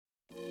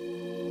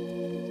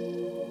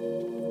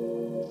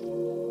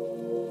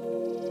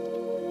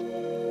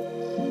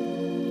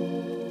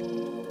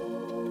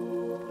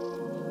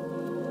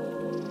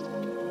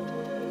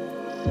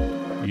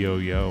Yo,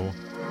 yo.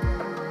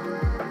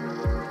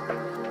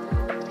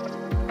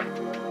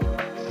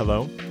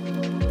 Hello,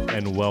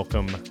 and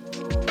welcome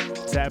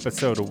to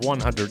episode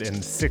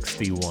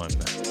 161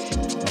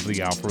 of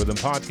the Alpha Rhythm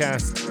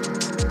Podcast.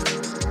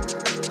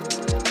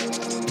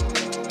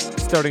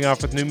 Starting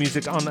off with new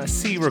music on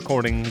C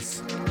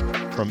Recordings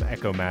from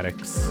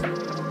Echomatics.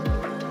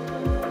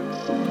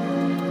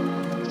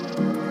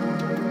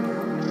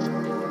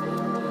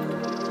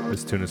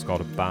 This tune is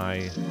called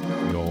By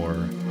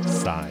Your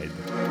Side.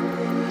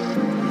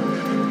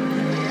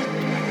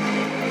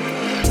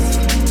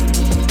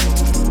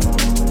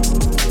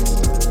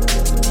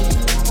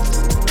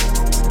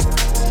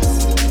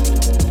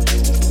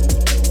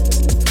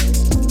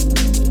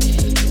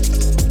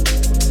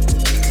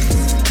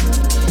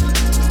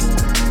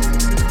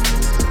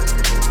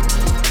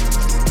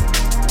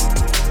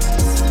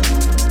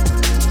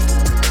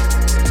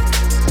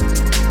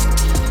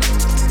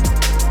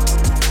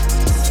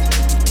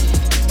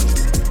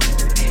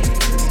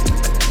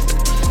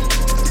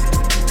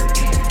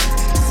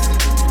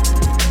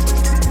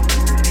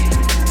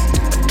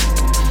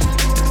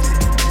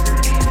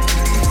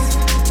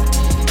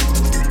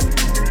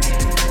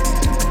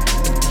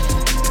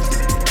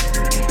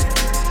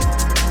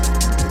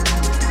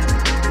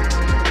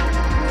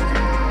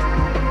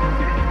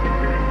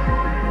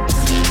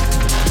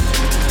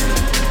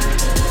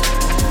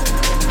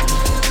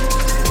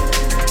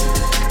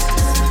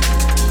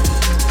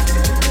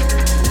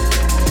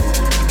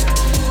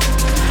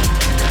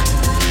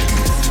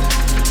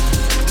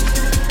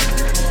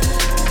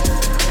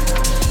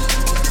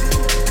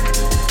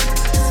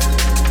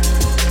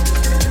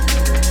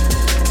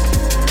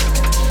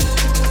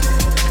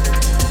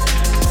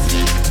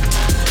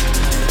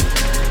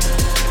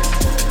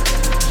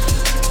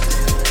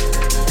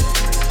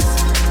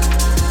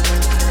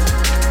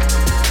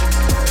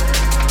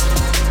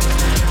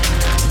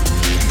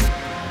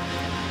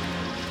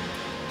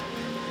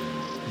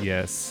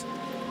 Yes.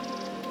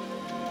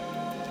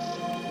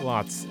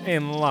 Lots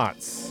and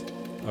lots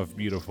of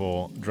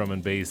beautiful drum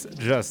and bass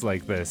just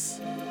like this.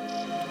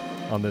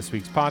 On this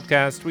week's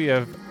podcast, we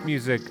have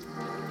music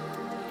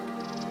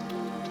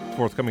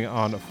forthcoming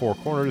on Four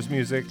Corners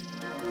Music,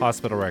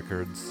 Hospital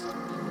Records,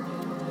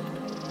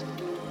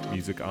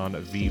 music on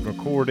V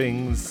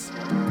Recordings,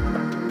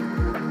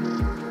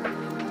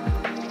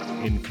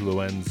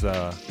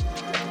 Influenza,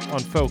 on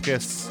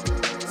Focus,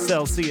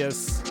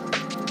 Celsius.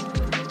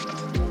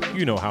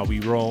 You know how we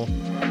roll.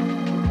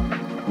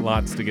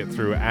 Lots to get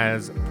through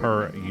as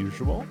per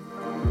usual.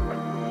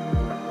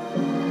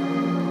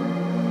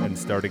 And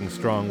starting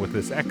strong with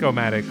this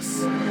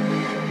Echomatics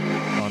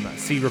on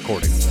C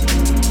Recordings.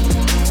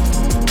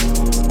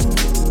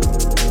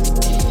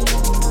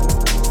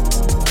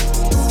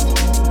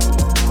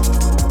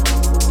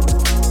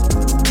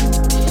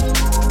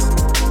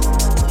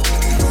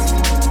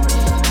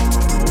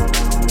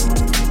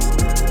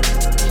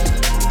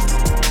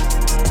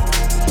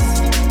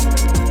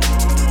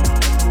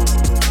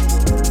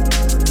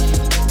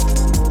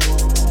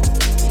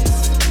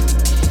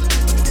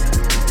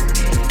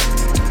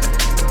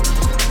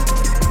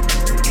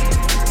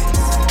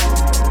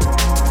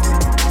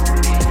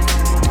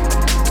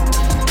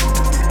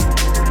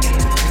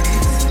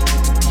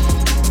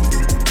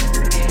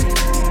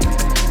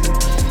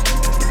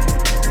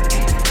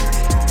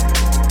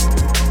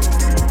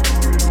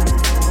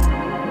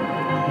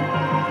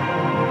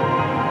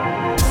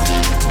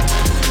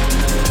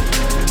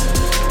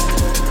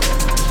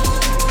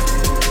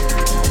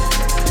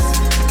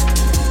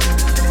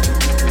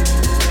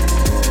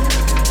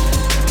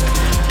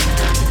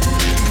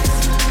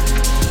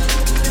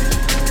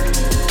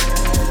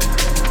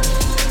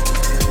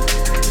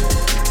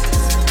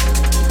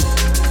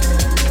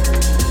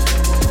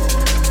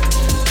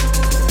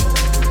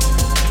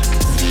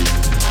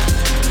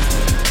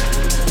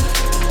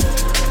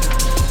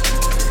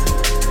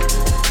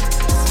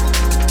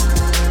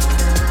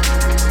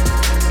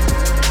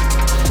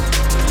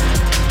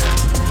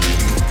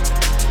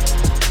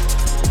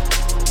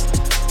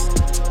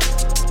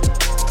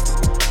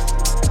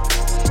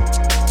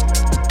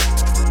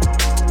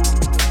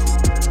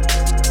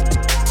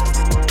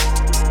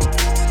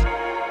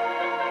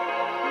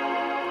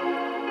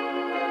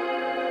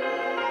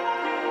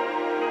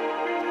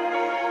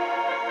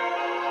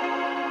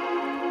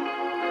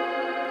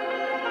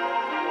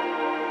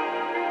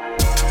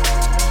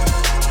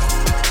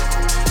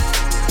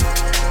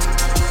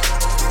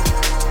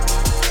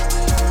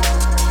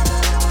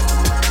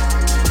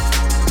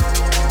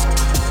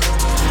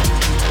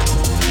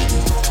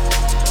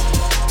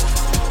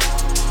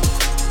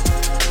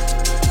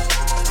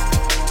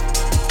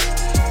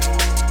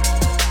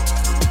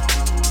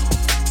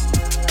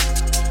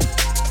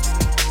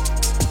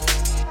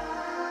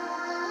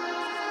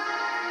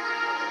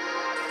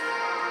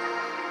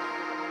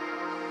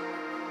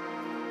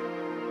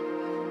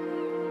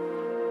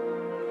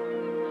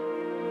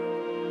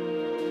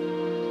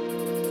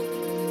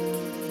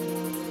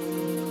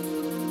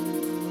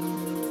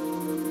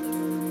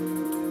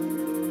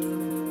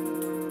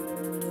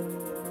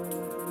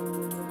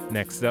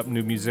 Next up,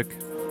 new music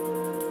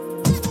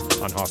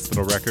on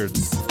Hospital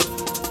Records.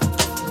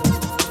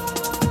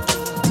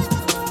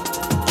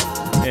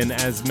 And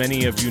as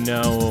many of you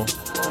know,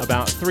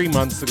 about 3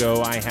 months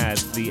ago, I had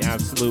the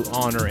absolute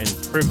honor and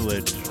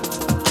privilege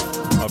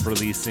of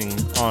releasing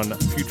on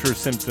Future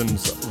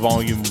Symptoms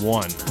Volume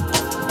 1.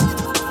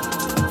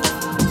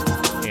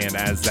 And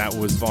as that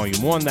was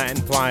Volume 1, that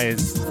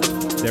implies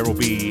there will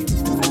be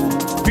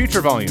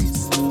future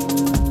volumes.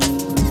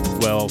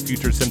 Well,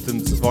 Future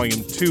Symptoms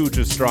Volume 2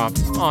 just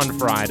dropped on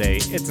Friday.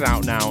 It's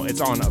out now. It's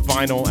on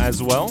vinyl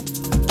as well.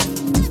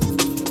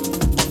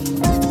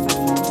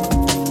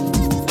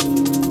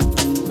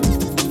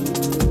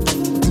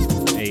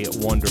 A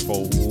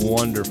wonderful,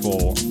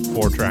 wonderful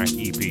 4-track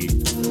EP.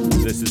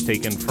 This is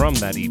taken from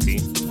that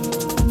EP.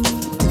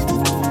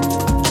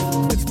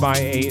 It's by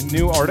a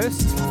new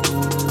artist,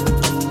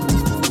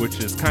 which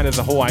is kind of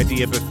the whole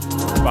idea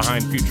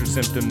behind Future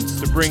Symptoms,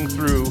 to bring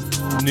through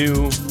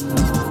new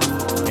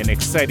and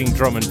exciting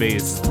drum and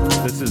bass.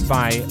 This is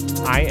by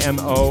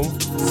IMO/LU.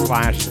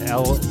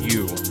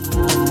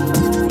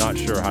 Not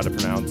sure how to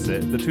pronounce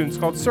it. The tune's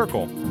called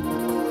Circle.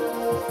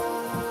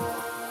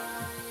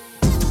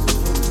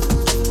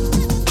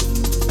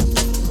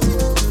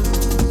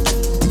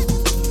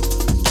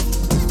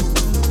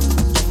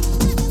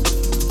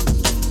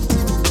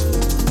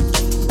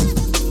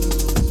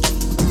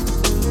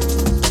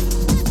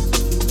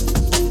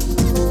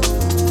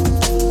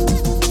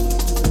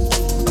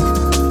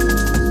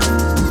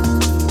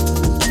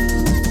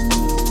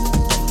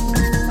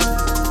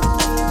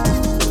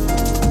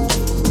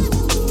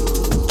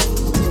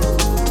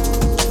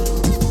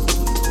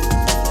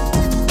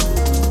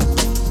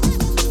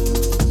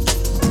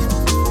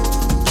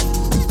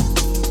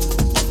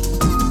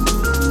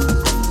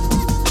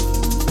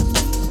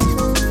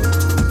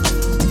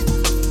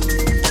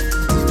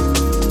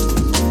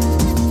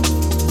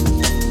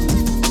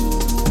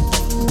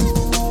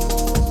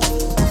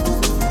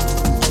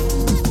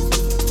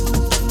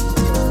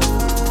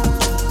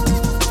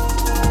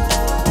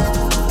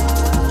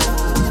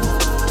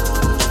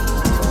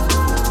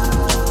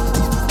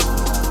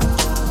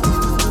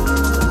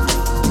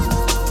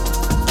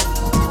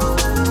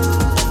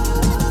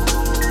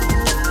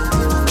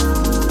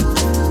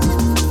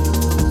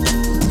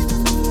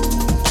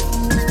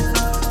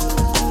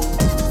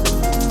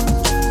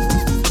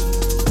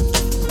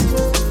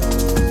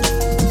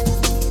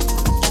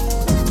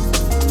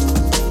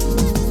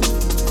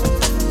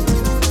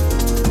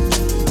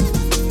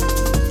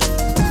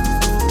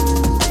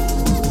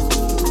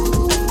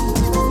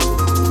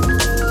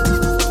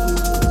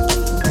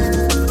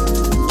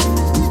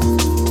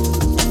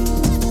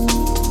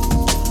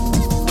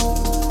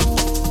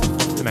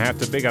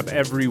 Big up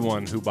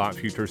everyone who bought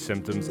Future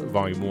Symptoms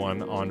Volume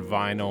 1 on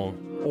vinyl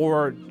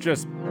or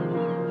just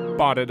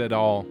bought it at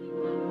all.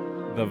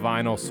 The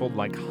vinyl sold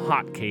like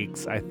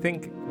hotcakes. I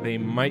think they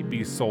might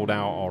be sold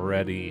out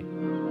already,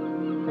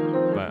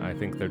 but I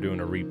think they're doing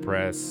a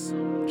repress.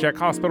 Check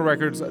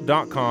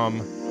hospitalrecords.com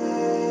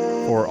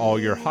for all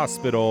your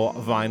hospital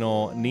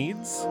vinyl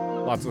needs.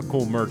 Lots of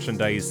cool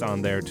merchandise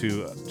on there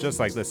too, just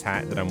like this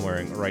hat that I'm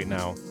wearing right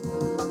now.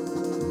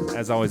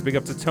 As always, big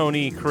up to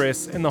Tony,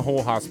 Chris, and the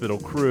whole Hospital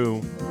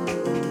crew.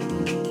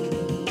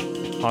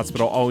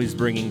 Hospital always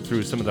bringing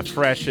through some of the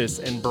freshest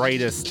and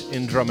brightest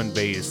in drum and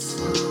bass.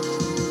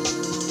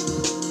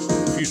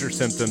 Future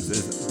Symptoms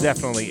is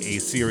definitely a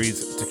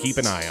series to keep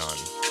an eye on.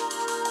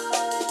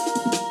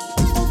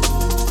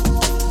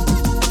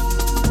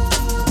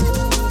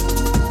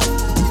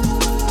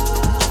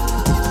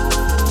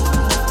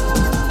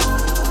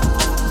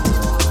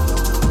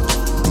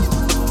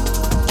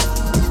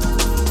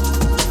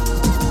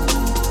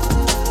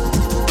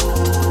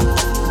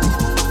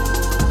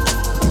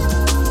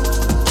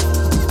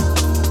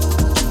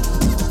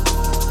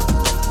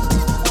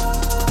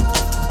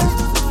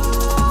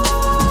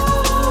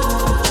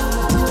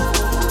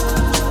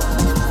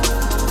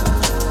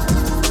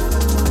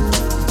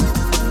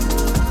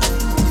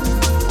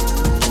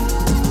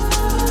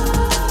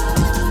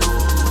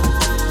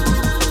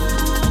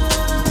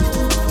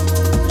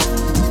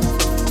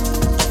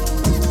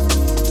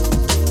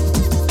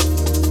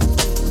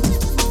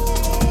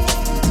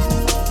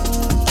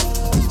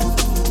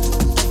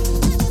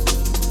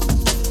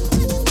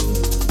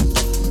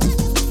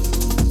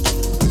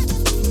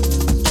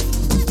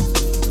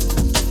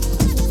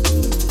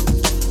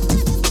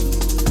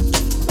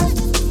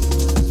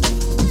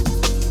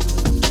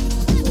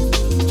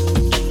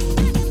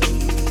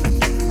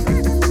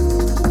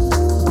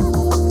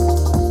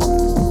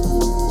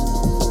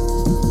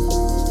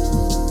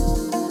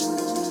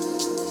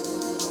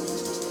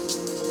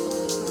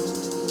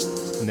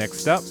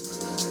 Next up,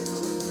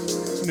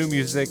 new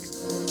music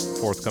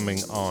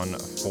forthcoming on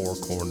Four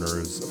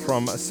Corners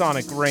from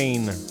Sonic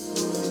Rain.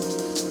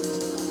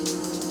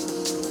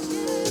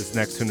 This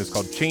next tune is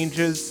called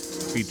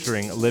Changes,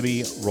 featuring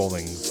Libby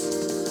Rollings.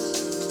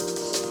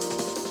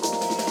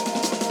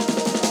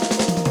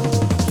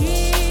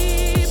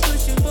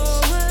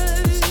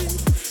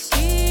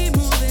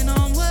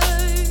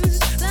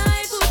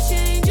 Life will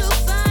change, you'll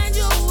find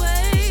your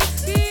way.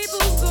 People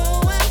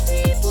go and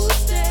people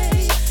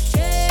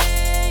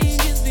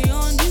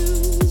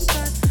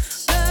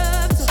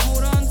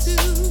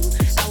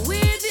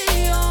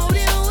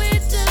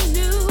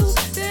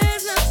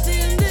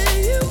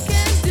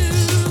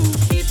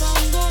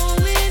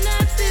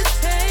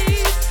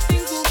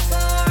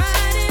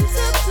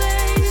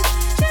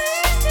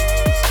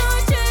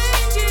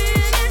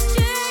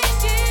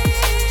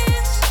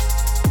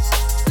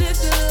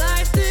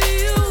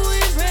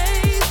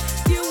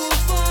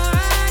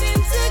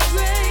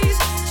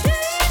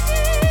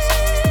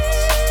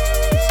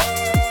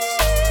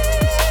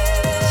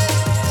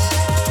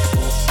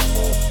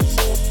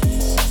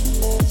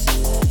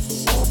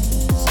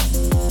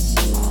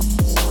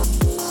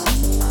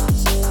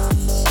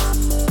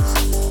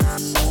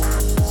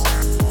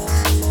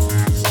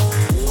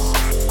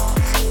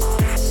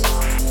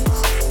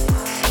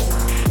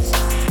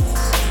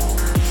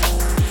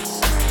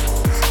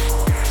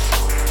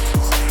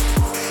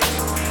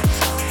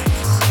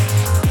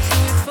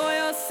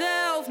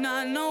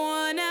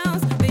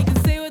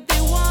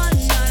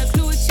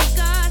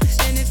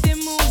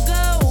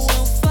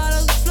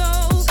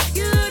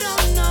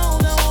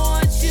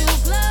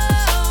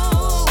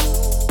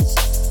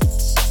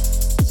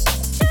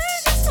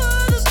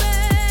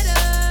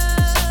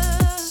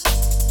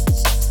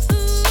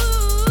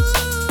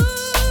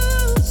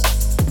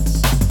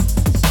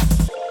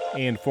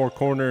And Four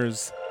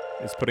Corners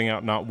is putting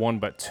out not one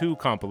but two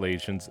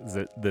compilations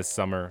this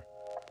summer.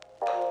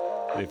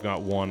 They've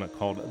got one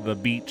called The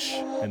Beach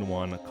and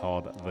one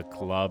called The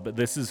Club.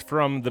 This is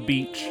from The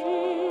Beach.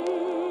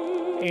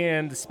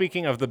 And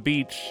speaking of The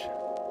Beach,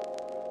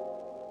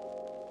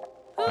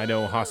 I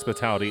know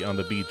Hospitality on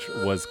the Beach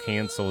was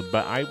canceled,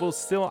 but I will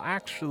still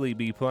actually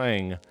be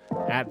playing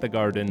at the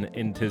Garden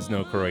in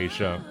Tisno,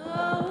 Croatia.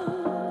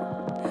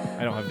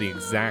 I don't have the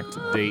exact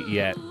date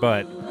yet,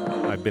 but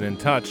I've been in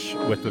touch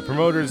with the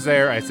promoters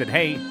there. I said,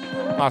 hey,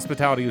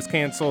 Hospitality was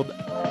canceled.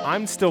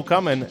 I'm still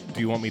coming. Do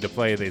you want me to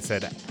play? They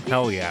said,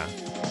 hell yeah.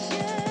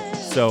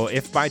 So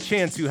if by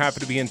chance you happen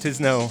to be in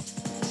Tisno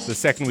the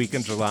second week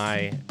in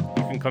July,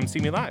 you can come see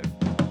me live.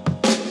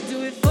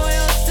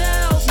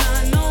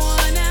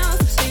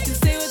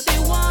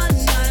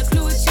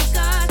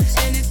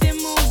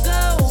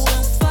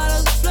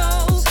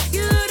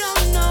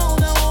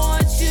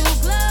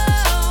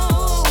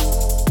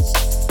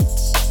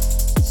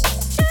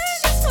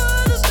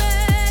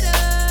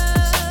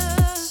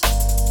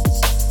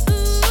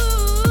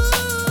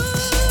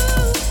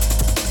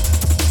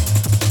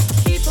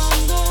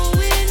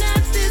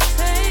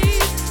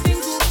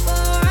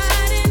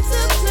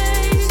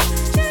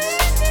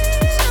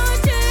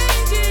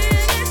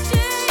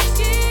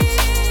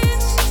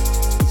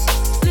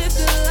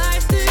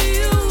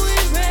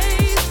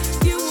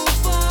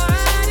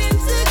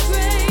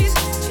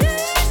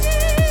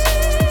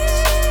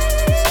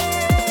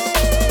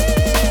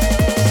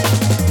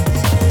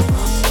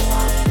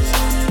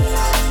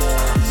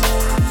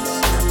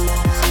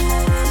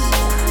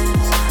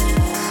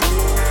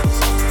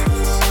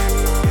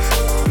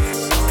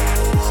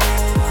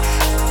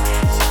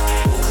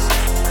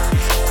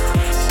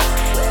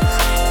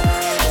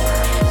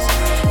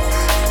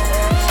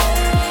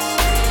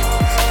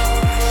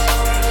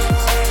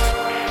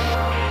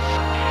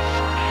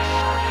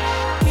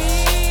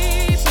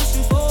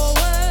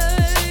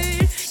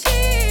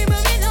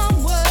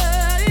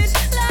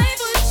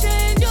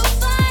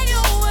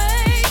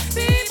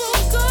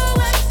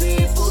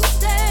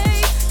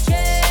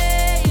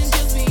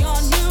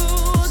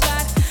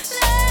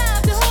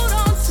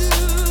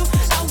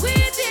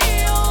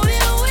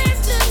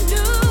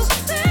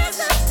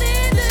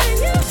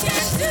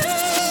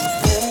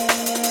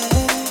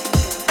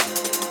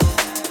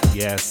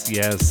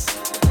 Yes,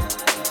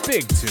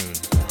 big tune.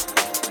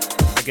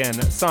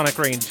 Again, Sonic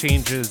Rain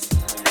Changes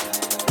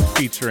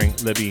featuring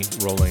Libby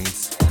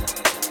Rollings.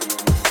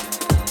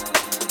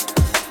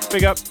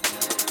 Big up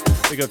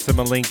to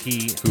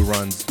Malinky, who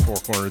runs Four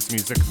Corners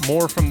Music.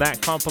 More from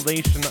that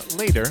compilation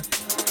later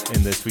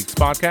in this week's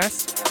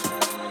podcast.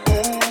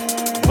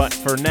 But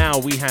for now,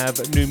 we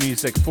have new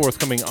music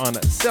forthcoming on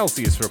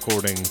Celsius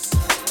Recordings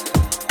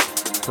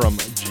from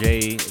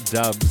J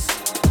Dubs.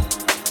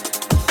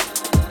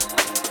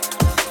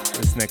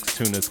 This next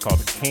tune is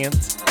called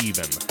Can't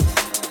Even.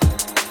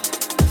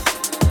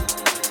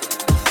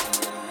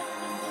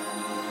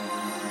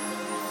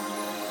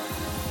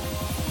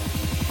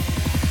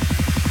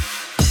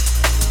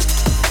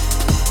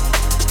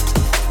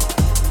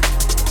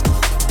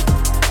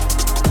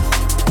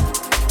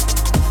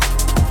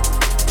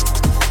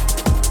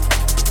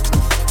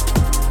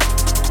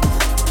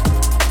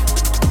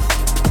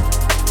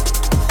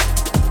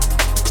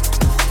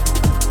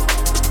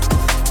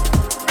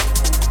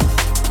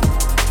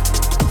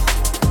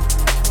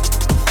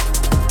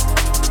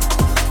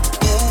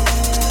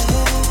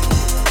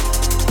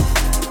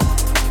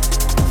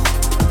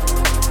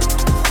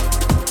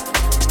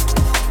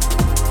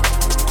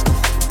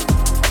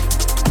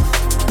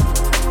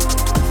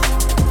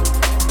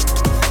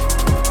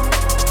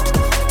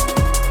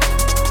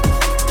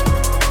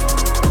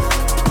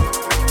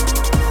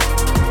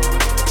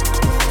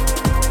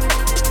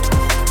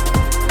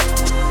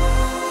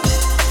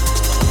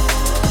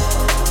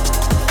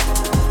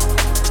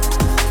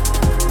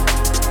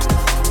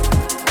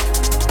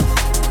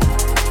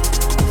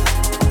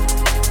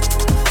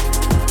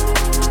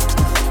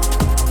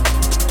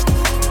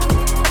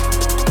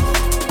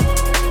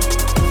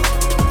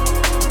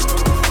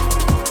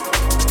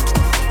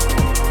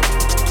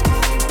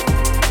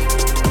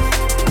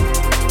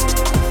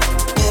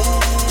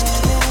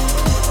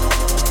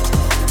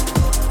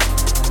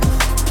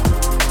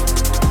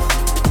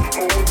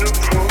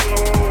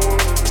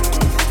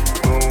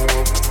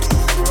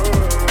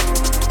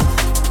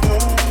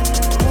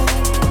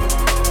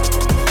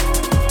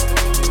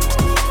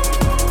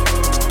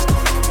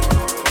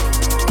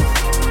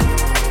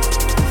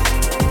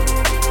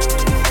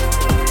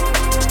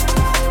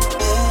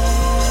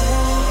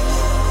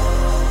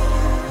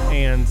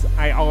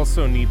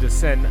 also need to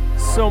send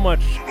so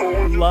much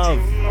love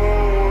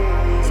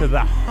to the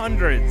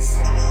hundreds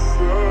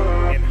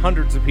and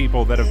hundreds of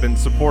people that have been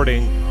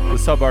supporting the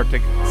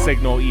Subarctic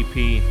Signal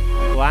EP.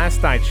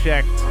 Last I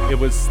checked, it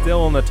was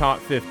still in the top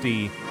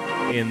 50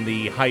 in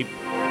the Hype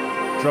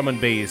drum and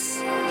bass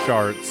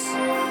charts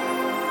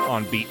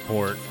on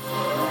Beatport.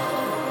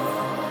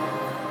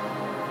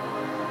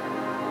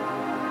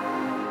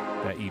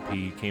 That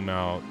EP came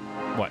out,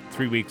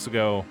 3 weeks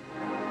ago?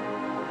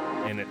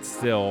 and it's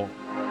still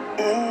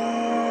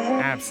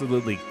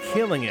absolutely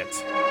killing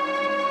it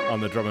on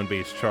the drum and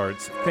bass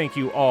charts. Thank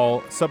you all.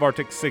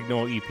 Subarctic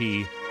Signal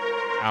EP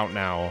out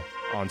now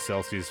on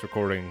Celsius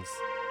Recordings.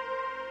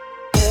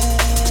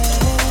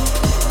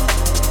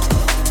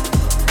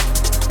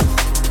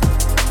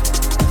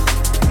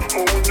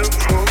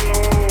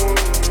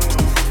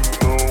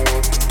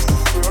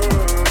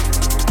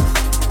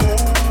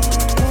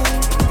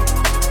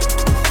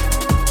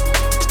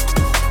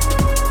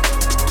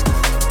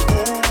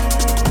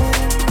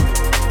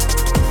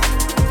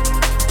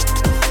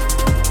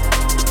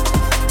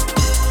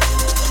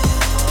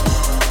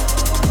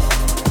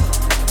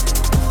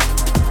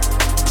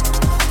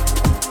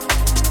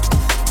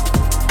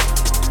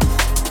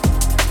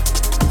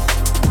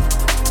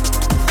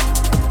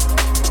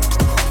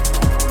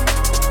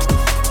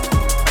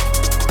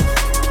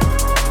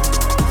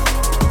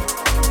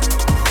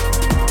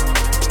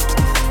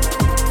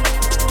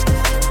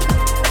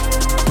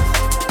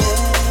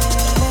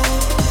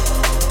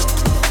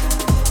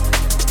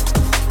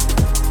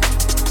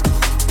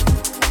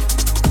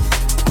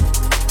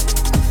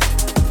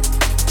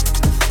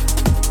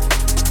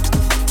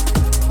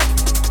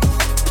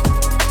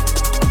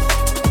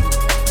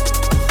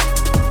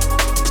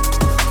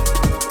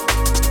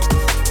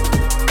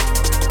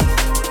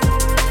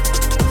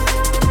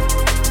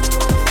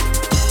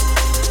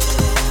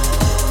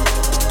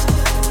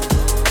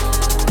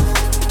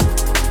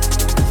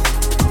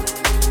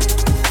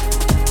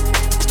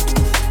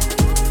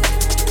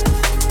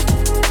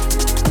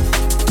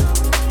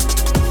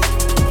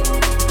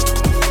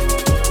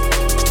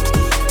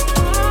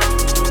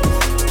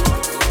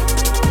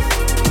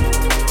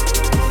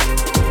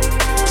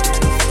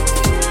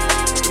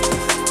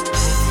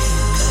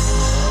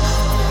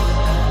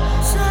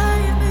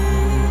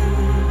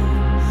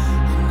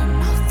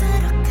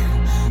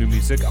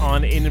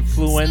 On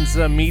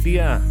Influenza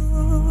Media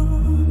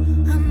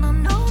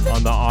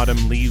on the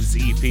Autumn Leaves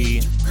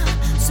EP.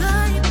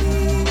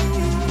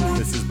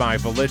 This is by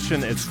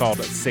Volition. It's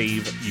called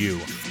Save You.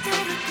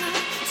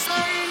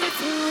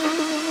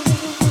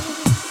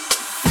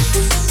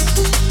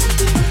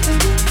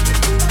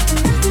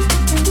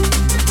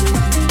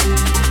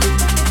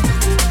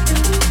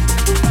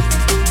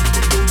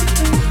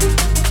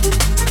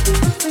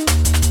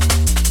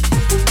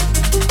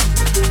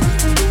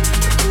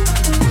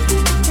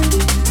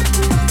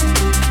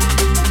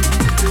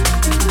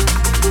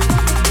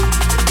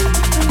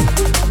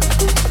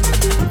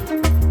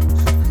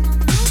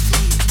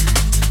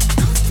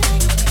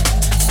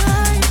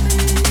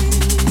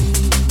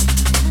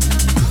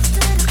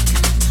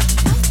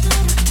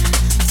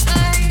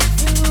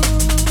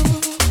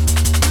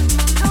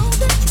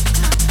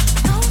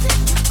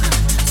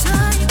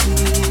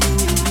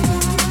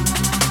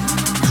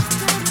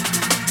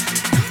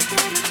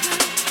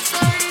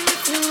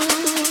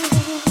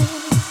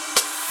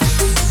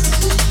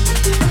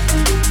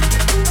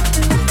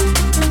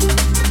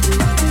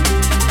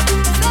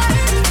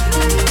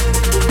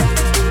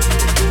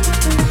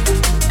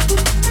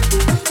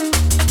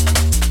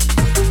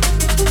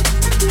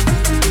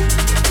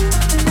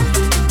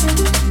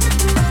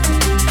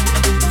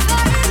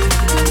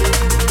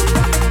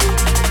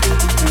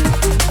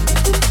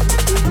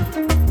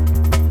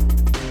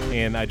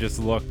 I just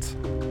looked,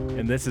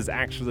 and this is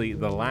actually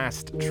the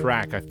last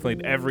track. I've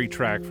played every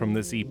track from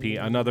this EP.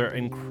 Another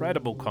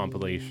incredible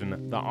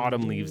compilation, the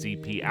Autumn Leaves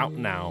EP, out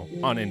now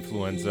on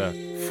Influenza.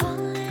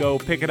 Go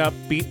pick it up,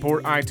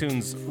 Beatport,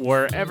 iTunes,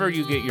 wherever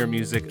you get your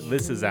music.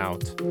 This is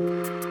out.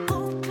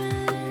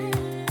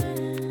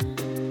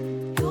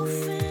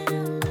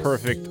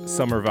 Perfect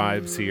summer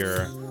vibes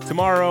here.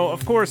 Tomorrow,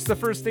 of course, the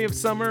first day of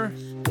summer.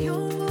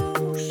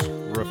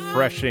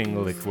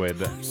 Refreshing liquid.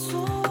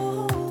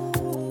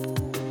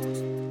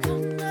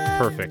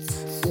 Perfect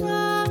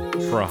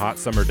for a hot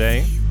summer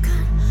day.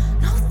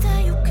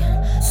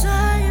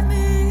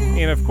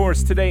 And of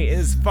course, today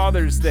is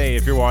Father's Day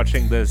if you're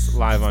watching this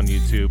live on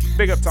YouTube.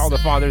 Big up to all the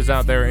fathers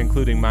out there,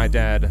 including my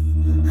dad,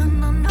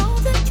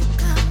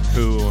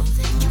 who,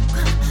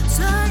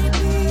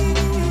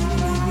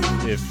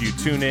 if you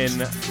tune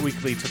in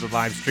weekly to the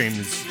live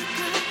streams,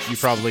 you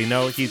probably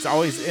know he's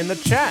always in the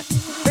chat.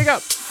 Big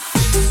up!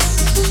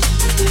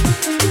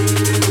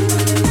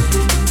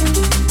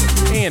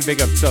 And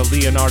big up to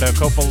Leonardo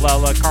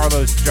Coppola,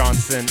 Carlos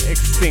Johnson,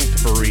 Extinct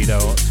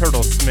Burrito,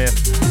 Turtle Smith,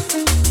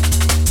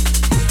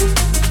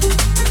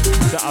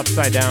 to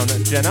Upside Down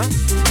Jenna,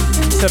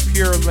 to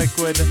Pure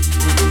Liquid,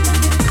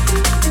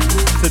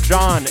 to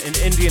John in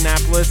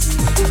Indianapolis,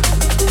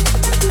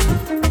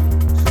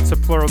 to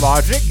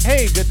Pluralogic.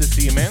 Hey, good to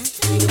see you, man.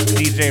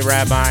 DJ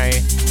Rabbi,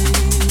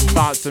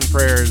 thoughts and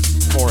prayers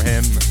for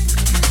him.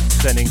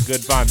 Sending good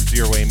vibes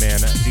your way, man.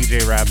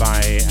 DJ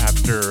Rabbi,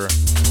 after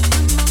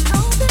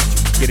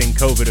getting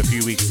COVID a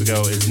few weeks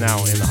ago, is now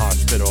in the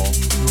hospital.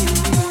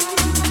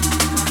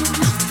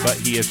 But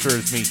he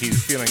assures me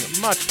he's feeling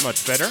much,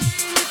 much better.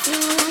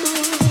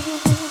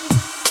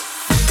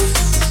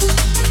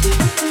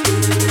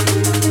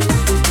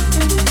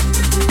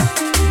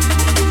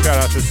 Shout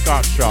out to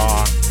Scott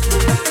Shaw.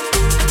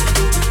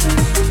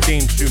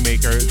 James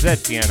Shoemaker,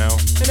 Zed Piano,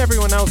 and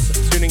everyone else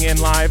tuning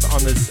in live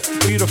on this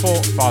beautiful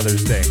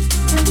Father's Day.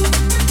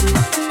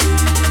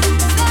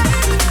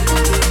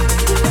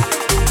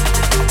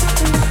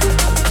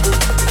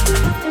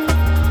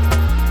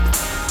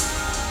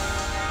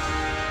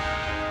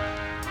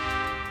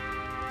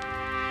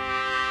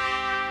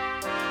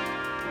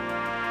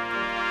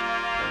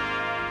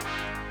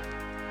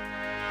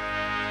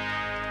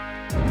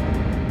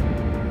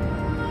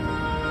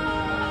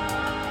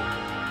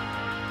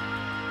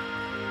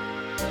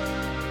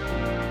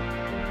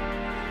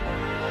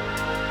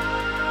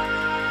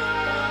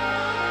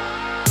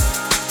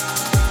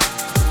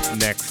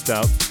 Next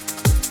up,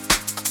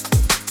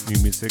 new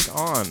music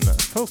on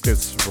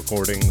Focus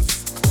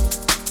Recordings.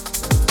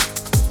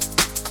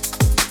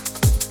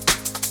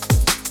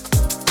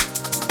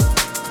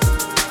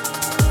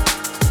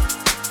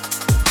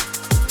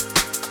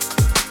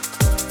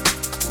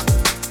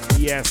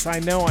 Yes, I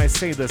know I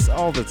say this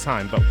all the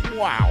time, but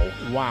wow.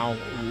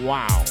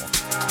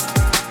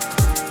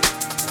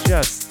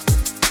 Just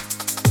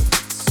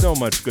so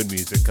much good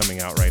music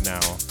coming out right now,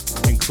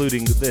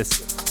 including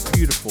this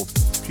beautiful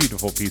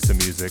piece of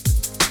music.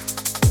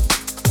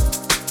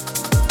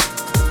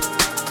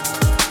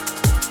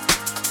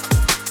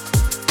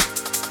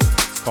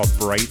 It's called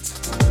Bright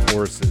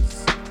Horses.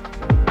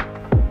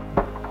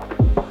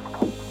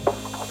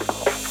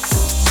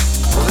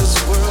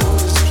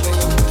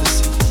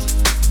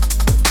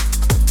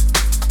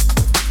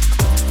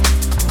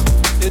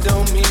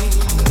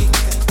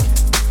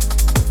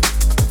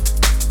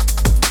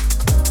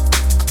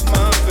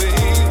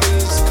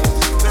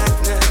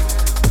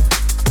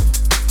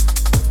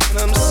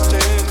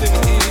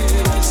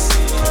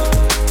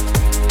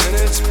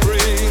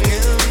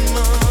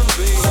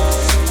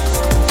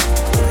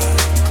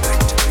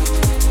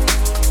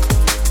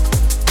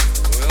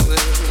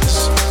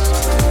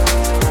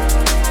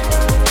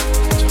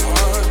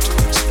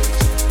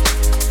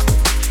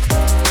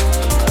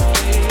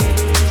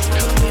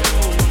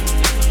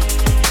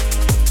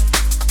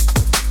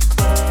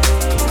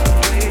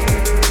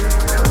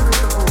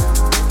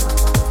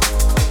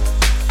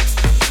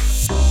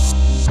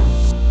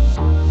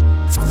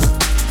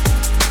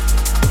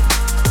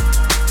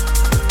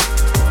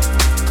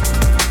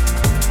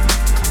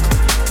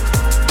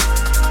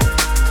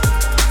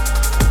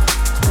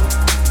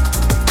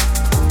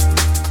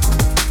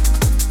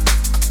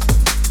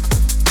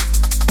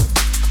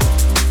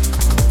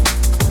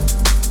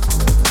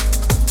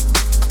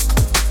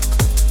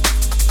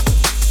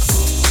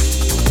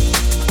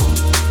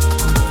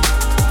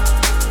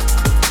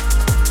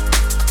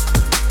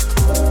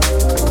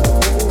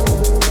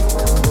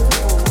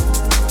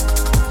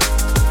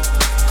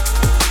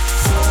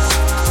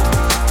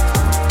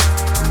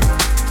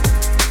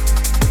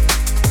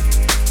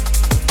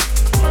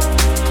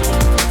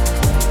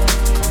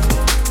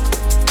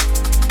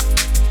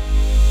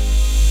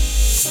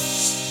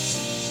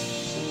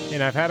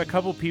 I've had a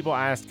couple people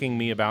asking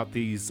me about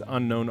these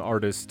unknown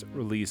artist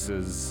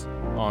releases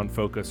on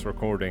Focus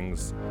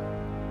Recordings.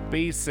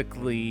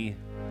 Basically,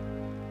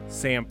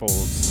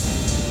 samples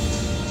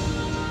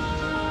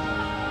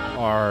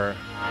are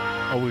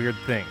a weird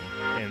thing,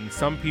 and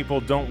some people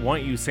don't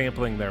want you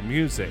sampling their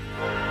music.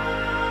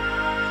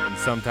 And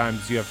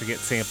sometimes you have to get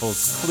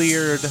samples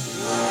cleared.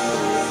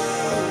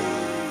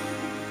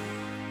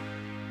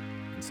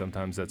 And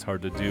sometimes that's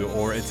hard to do,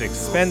 or it's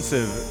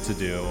expensive to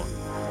do.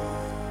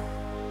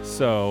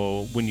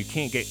 So when you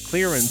can't get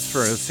clearance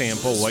for a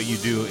sample, what you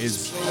do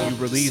is you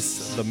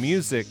release the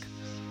music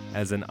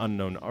as an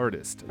unknown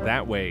artist.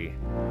 That way,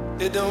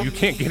 you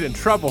can't get in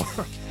trouble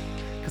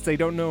because they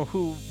don't know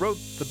who wrote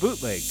the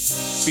bootleg,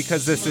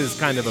 because this is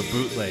kind of a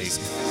bootleg.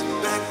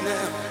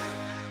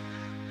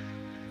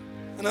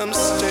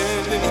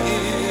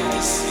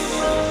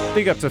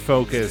 Big up to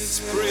Focus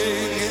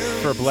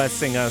for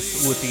blessing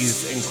us with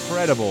these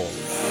incredible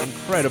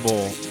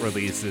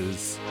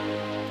releases.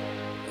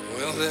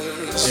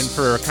 And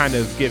for kind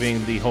of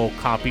giving the whole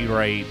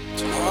copyright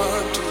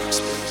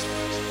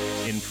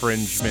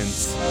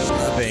infringements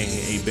thing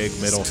a big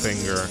middle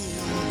finger.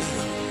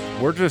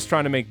 We're just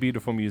trying to make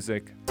beautiful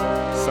music.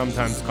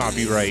 Sometimes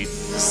copyright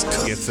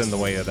gets in the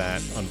way of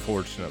that,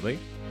 unfortunately.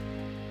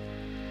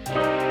 But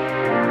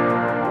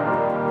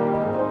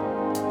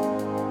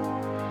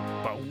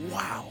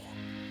wow,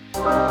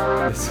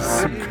 this is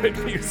some good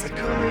music.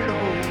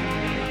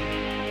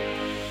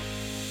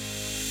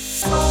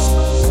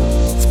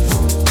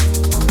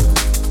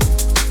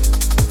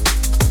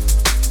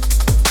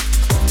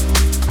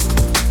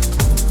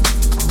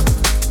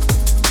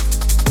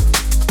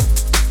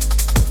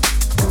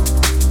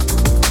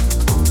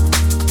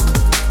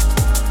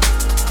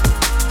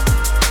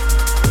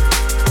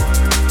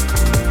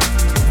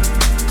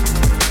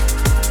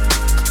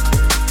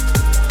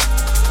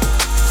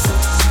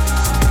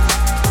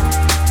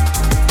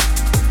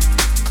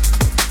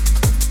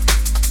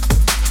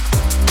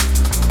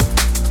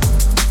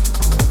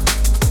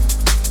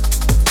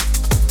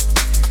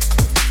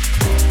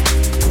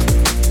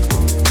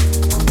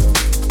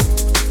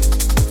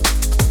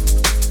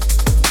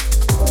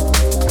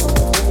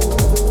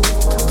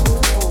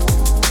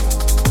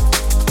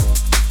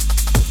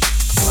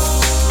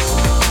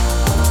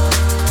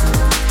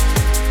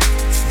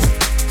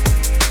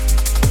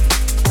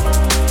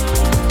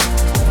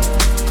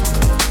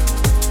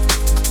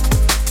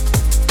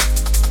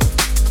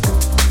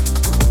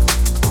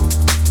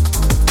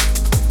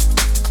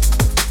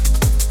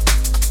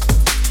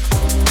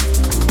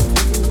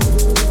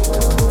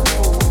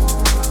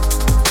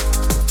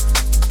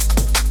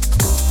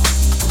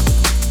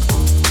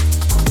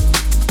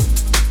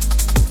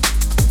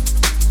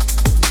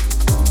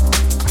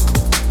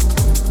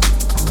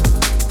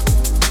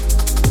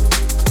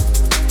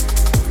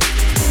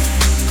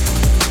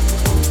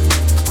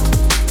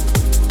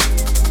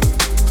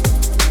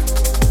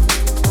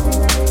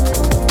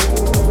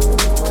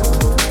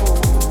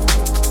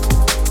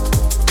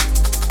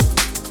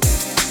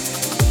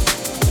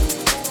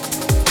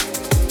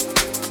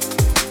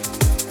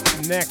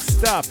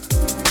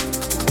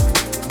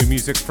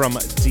 music from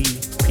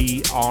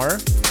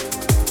DPR.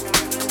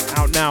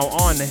 Out now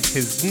on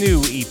his new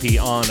EP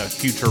on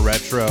Future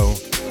Retro.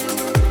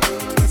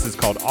 This is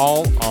called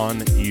All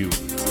On You.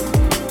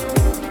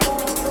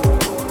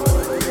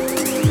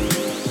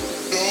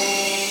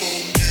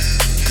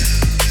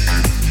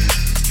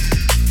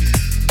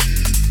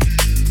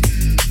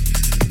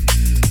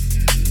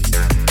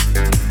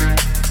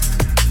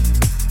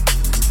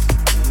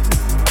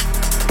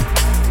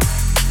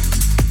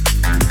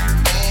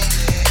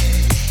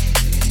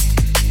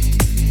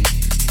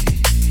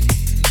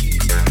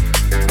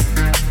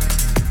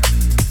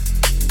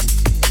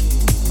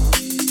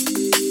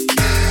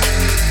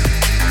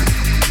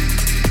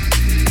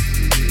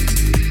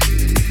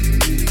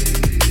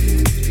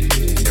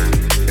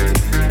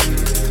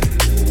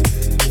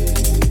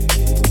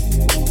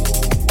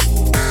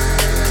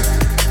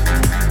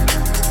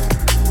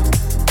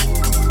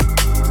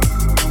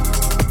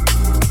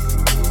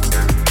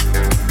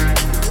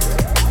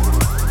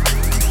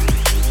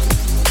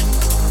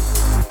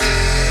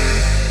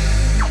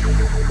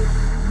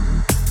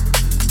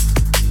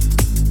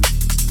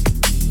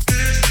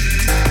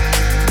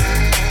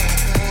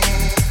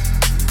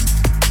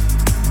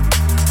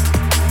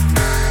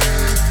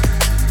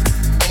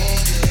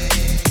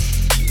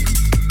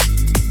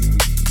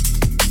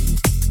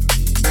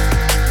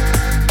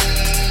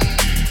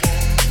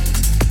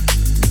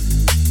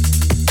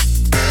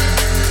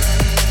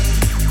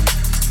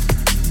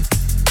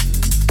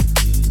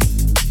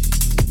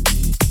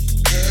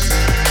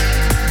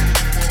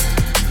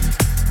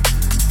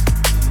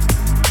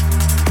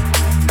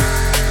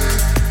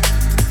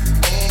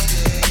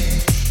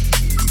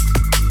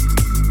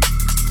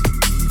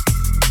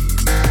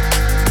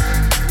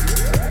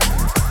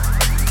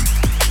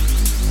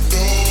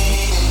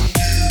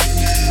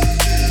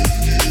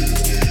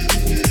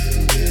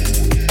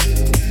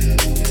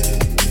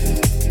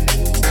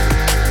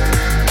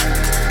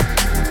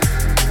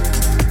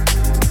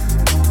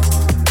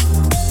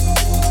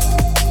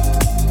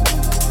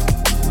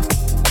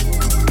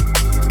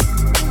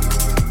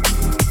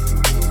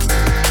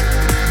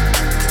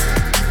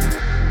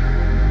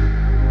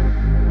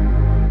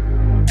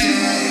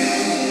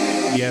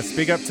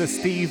 Big up to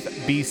Steve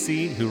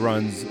BC, who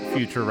runs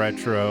Future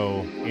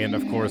Retro and,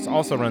 of course,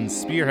 also runs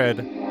Spearhead,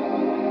 two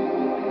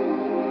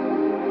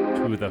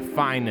of the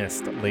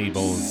finest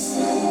labels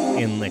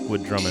in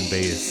liquid drum and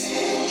bass.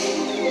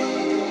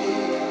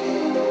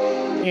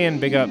 And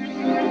big up,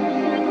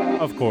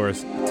 of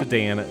course, to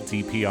Dan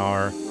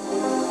DPR.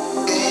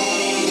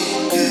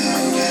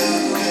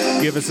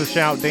 Give us a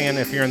shout, Dan,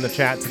 if you're in the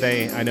chat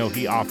today. I know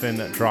he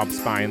often drops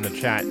by in the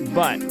chat,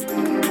 but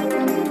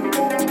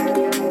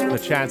the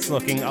chat's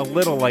looking a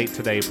little light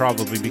today,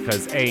 probably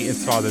because A,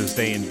 it's Father's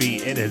Day, and B,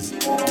 it is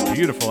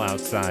beautiful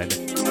outside.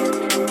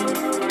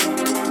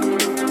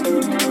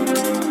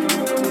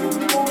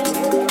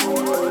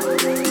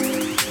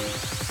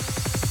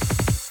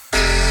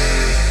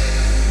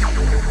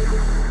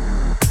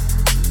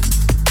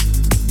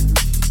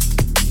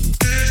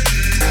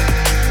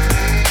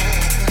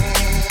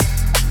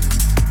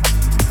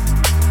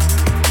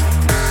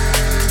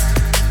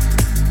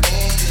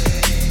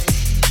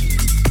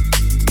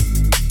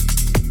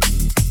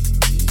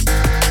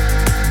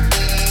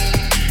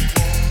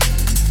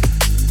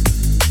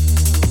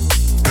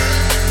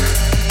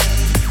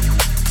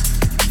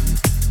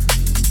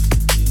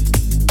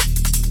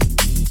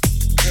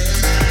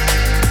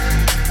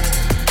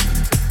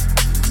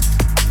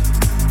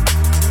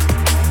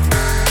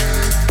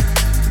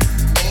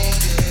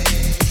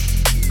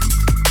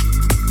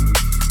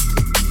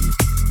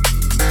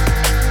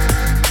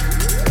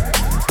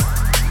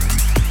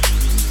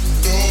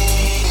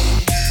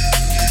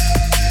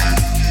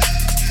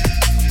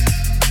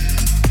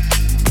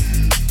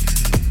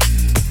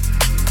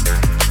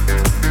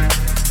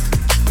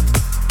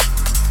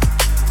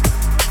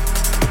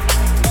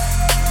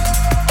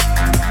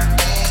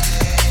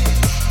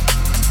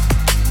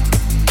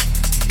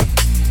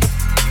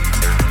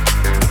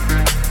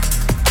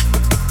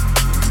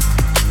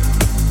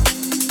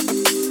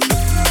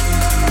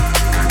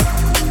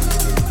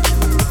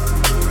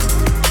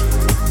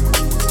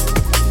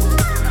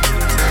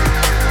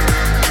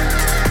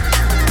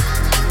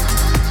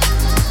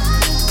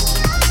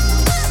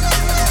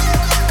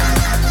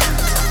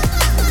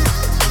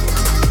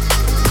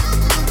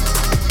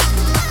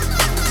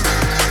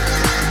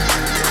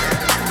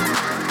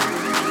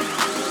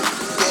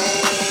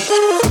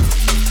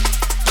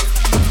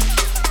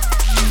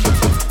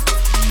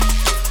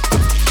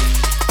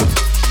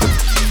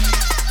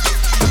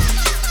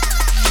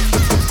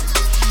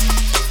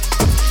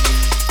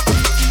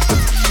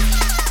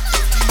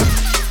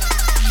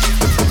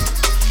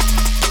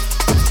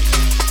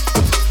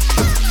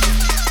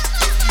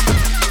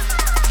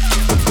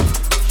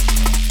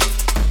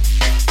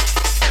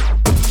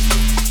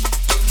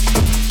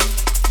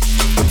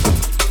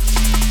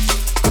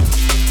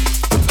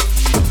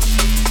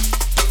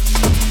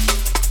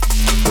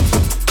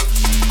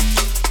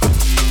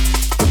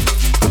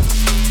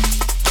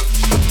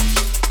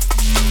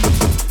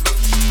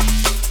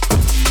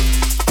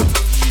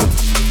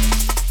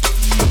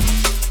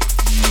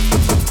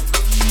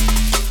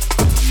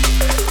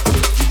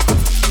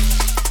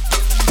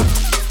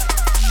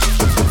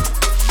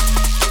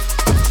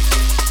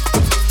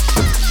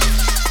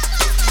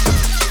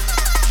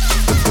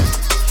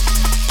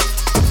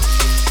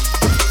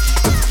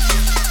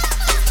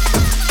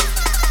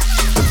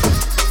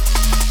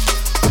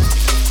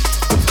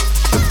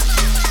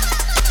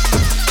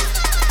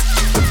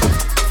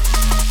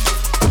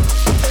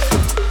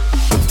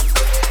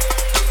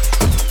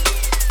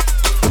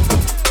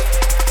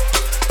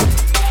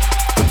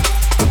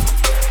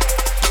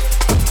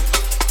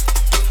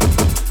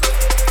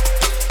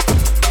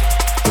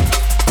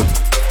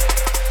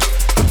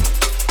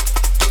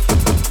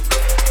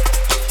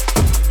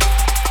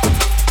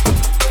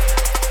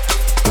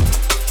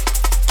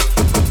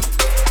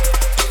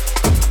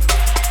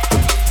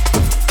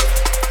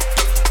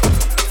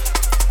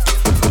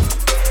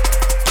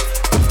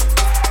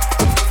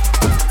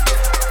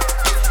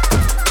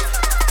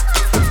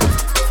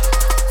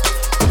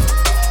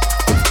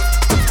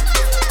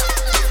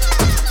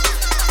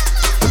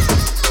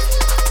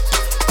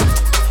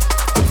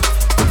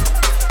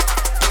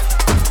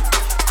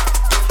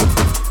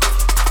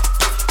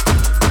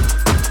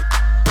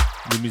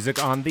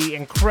 music on the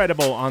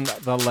incredible, on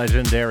the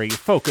legendary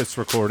Focus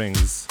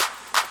recordings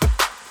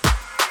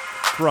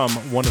from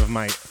one of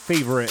my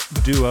favorite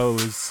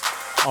duos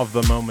of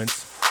the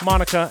moment,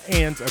 Monica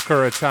and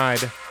Akura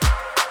Tide.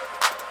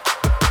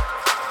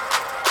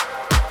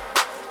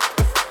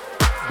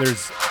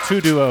 There's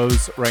two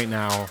duos right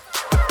now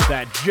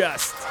that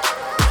just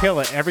kill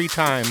it every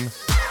time,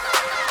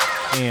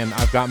 and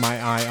I've got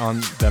my eye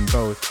on them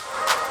both.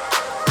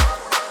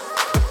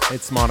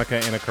 It's Monica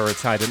and Akura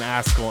Tide, an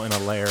Askell and a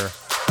Lair.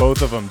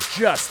 Both of them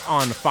just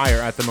on fire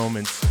at the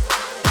moment.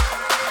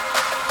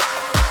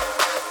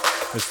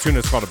 This tune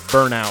is called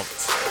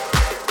Burnout.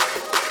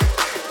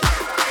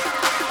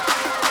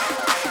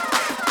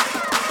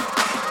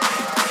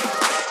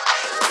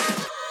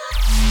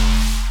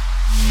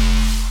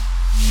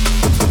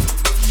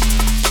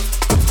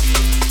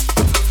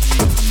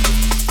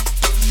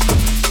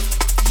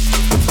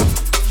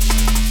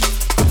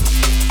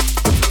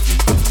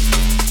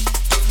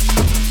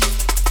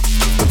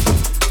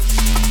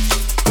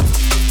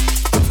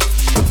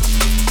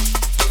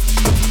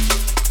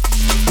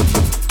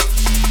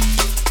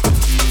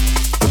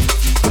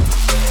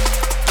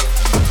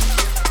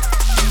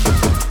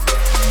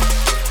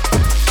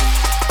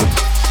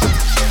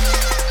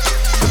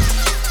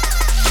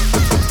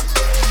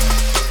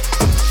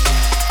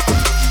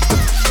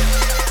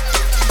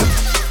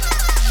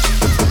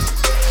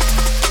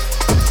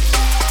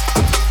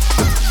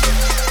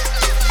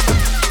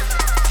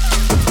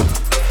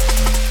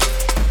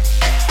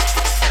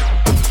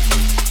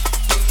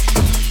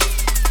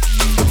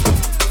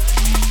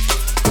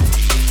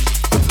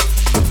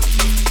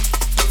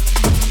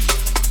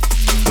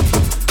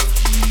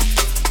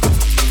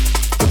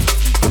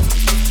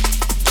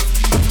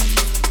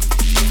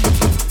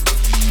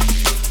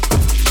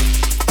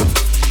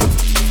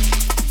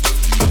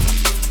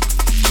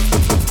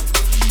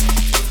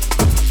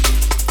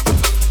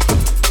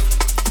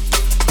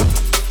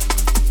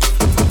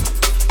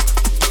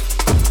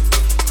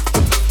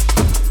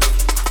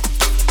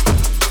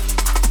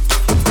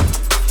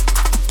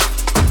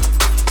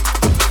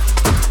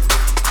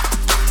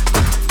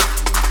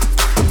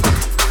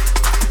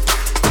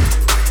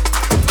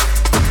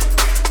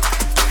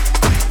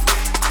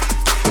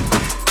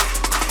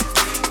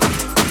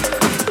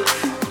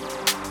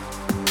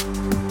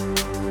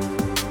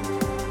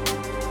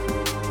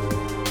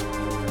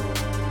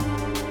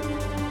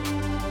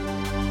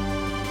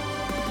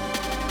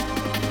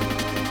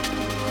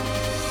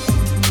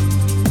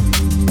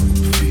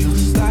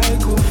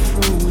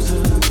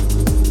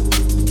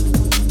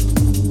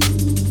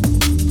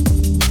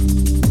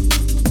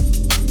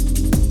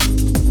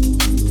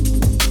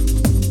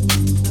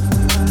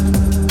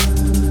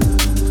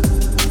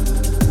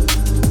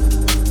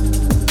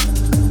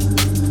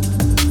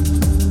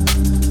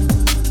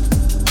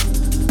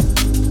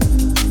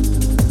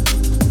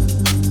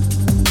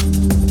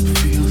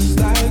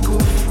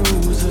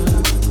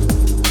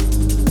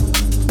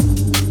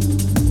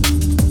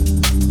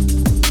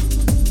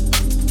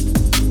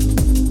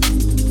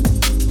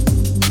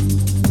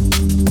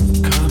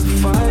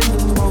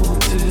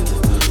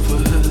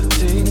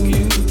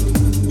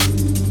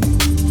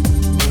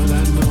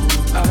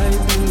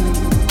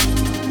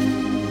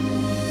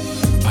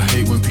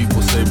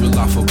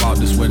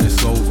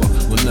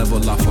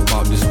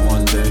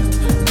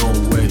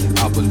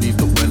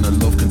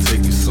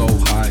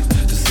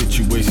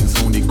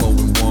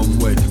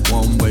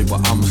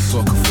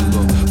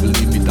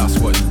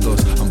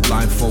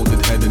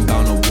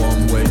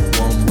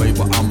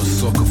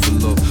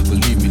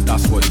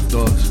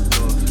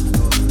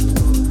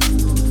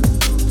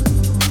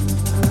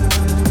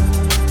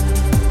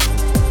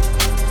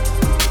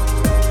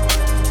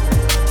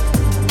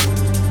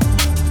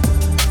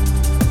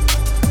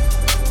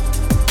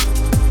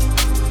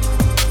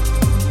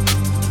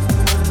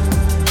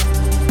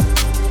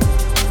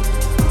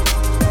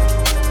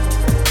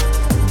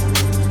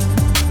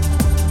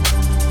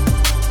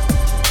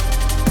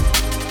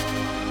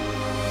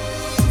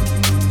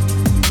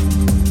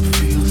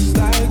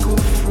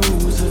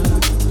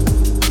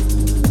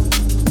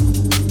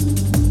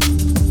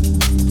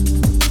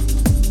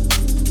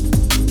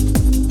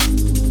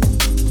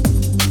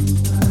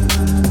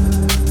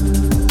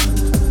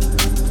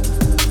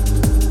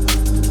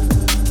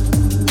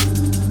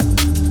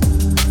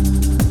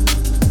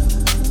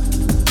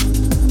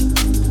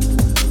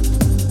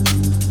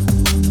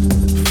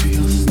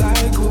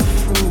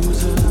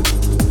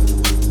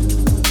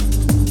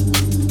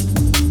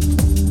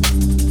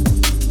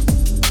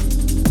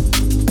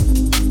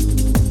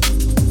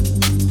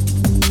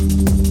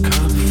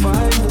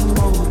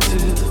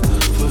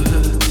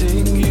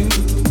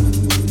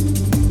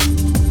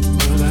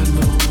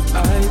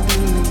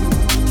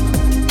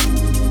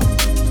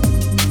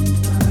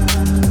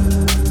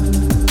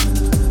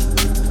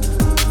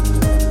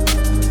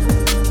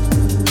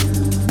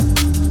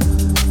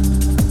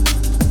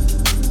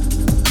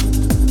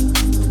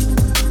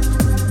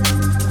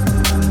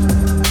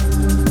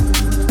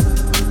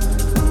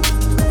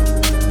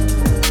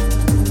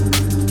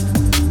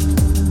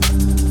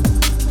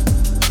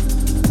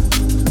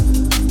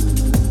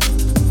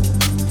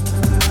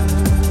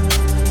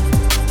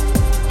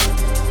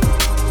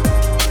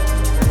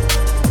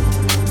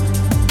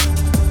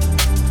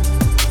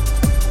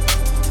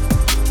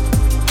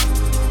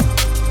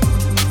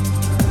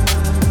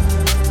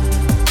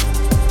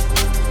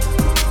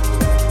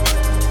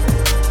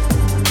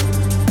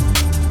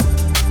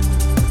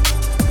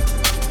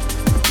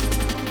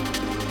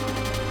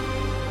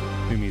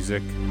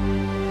 music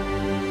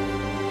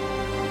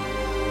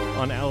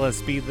on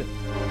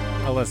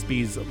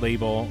LSB's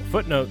label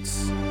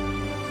Footnotes.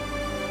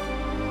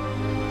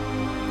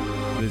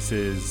 This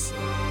is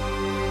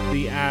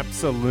the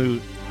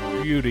absolute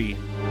beauty,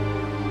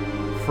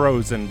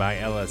 Frozen by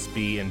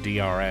LSB and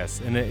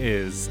DRS, and it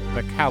is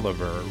the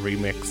Caliber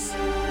remix.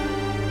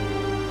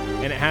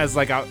 And it has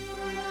like a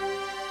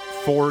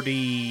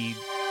 40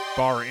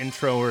 bar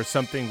intro or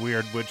something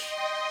weird, which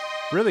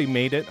really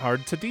made it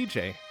hard to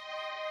DJ.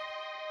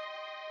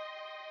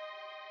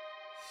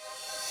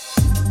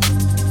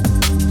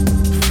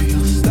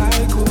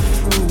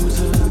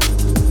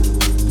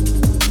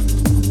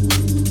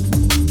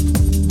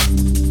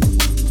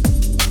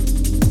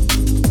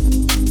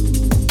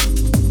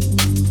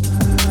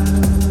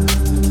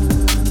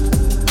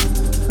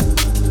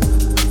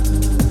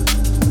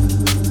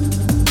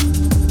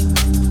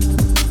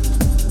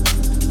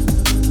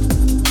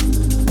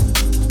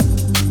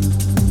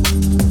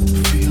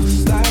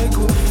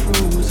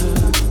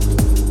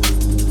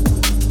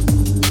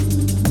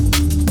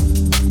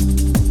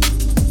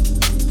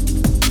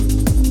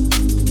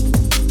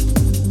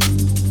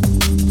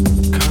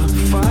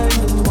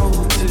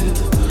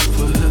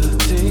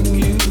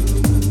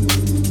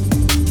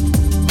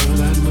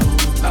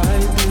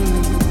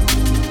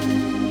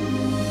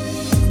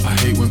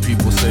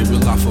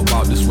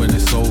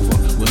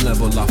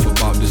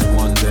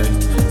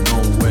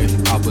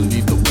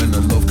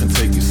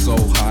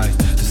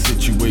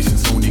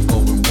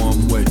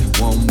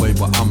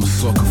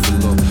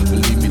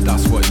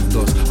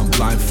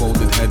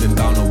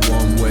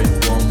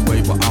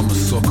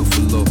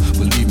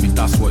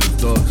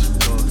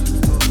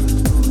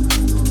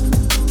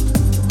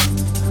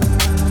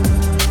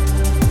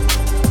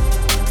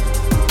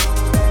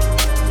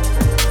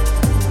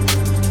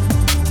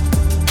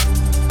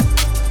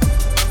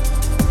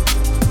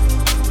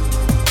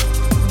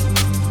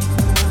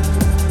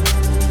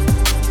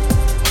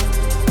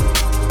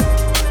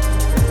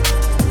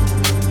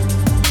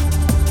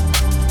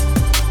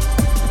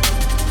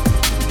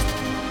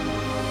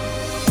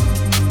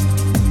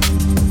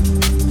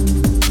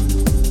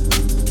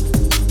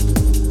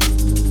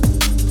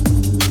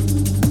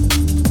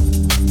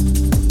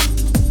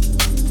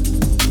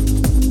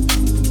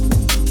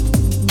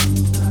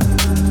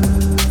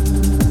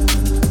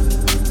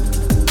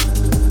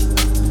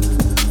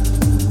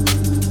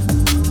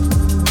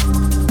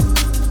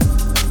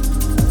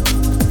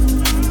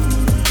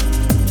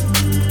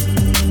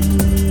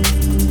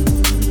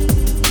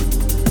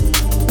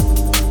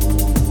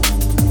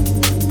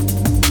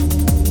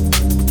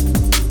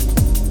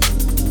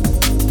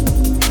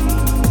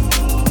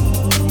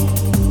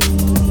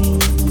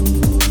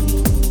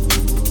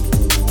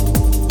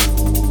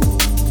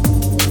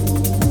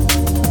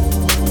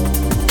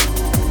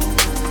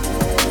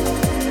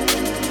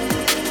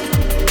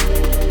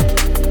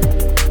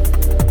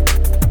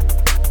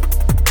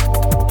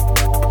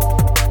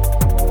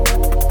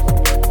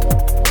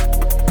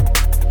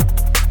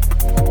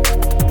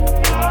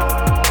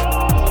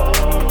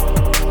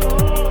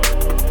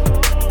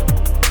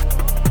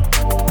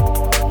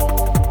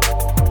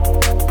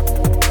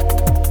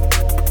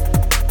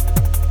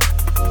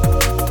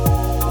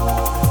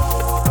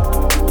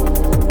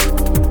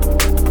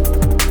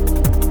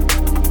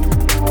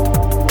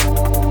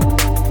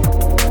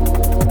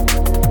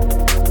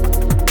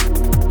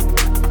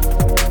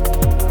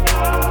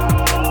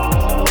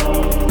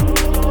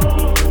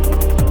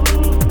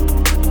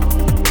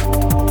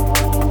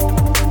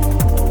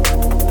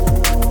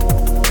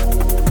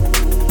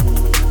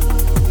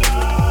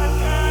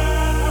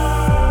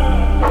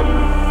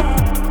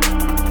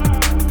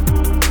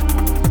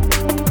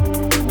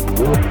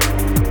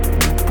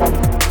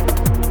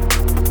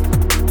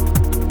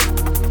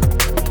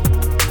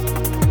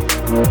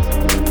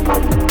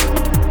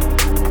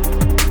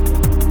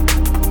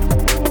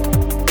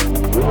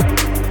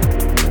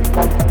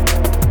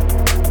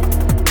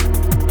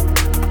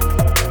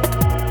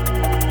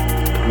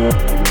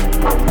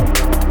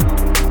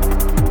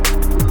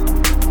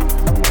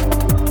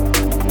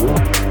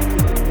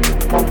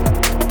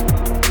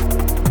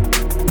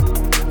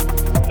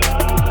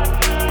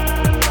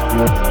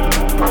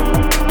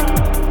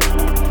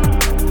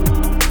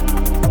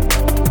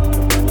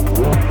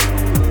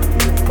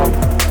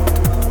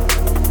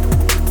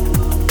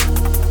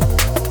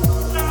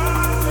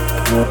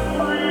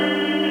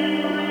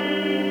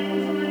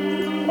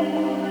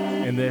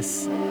 And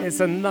this is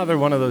another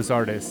one of those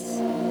artists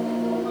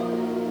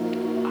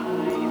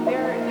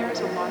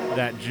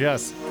that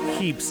just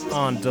keeps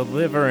on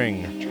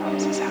delivering.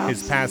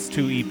 His past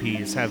two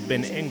EPs have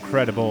been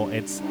incredible.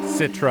 It's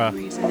Citra,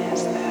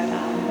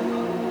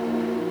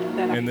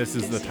 and this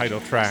is the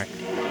title track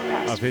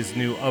of his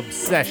new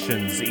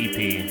Obsessions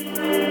EP.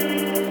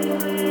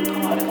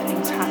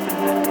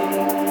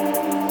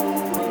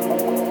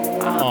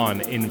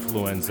 On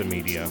Influenza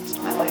Media.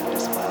 My life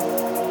as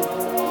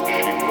well.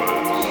 She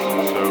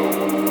was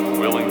so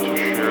willing to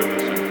share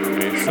this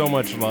information. So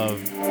much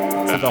love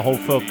to the whole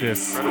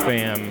Focus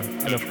fam,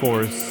 and of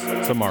course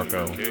to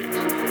Marco.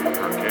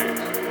 Her case.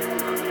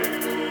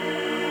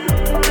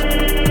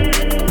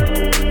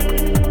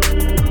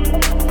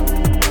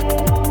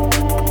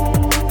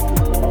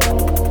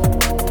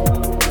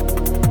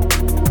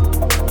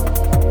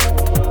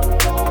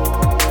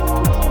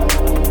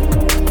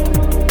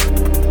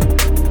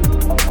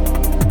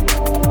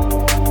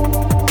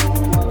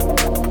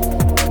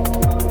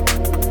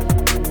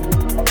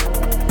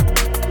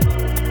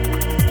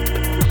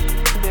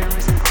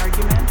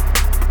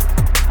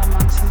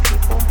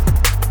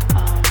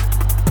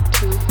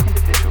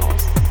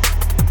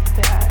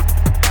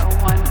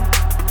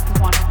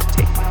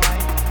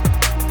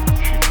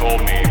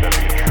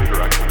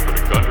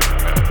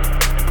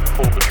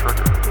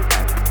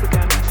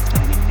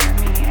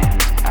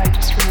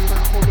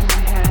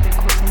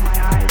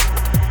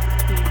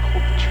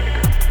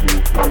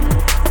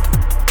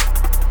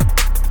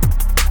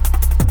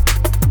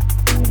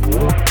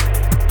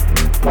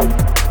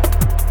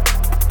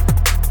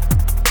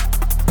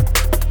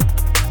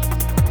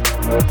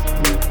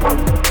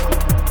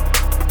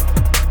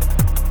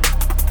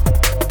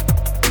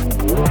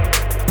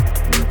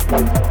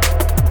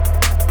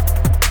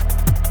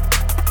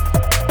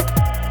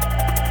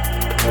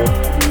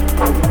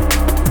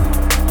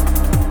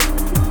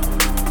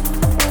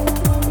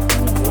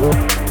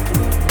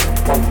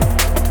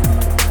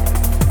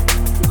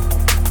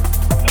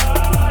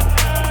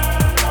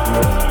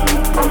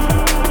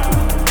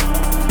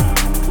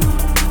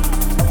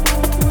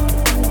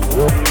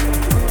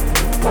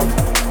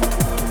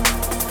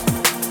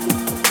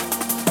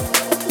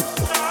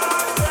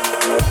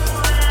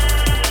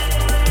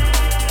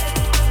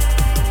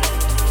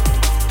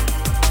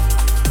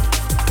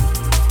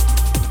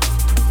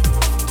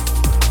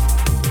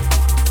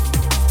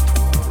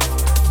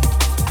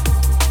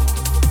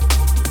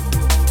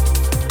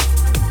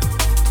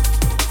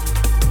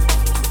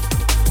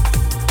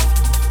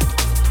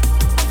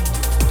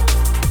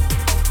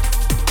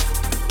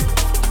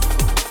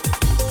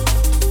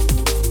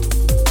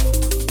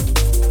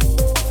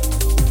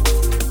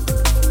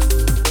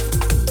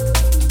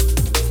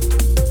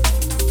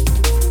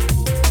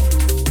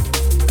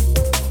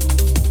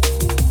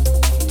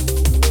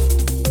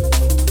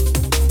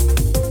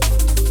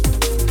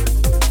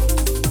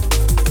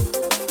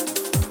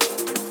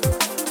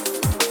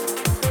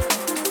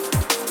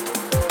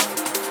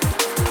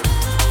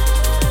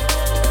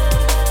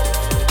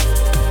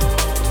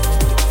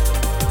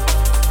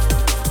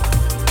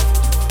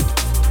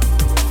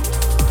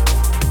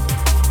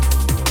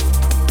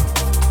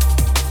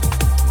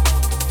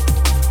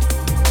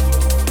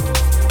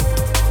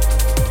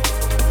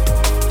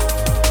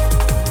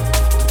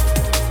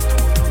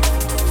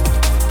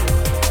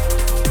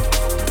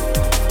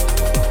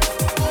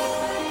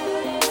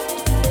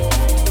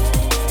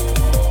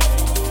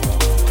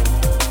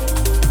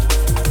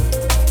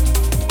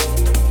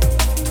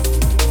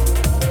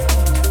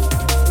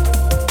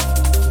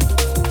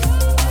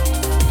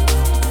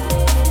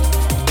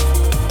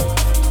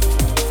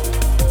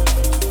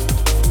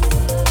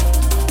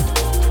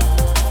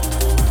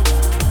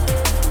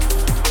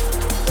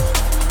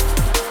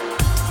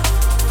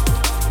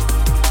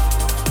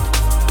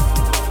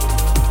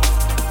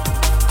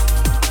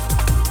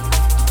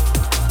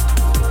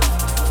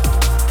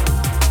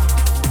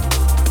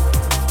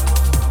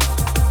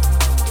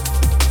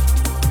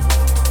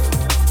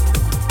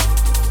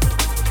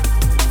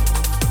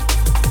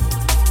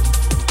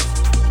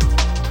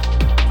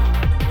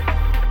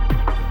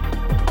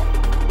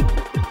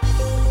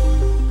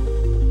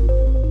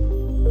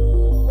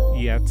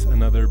 yet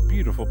another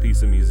beautiful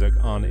piece of music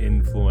on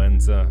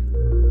Influenza.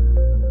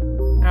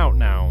 Out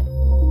now.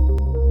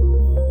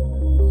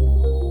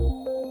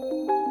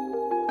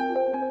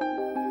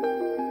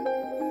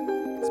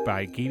 It's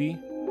by Gidi.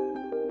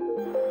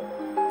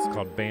 It's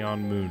called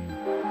Beyond Moon.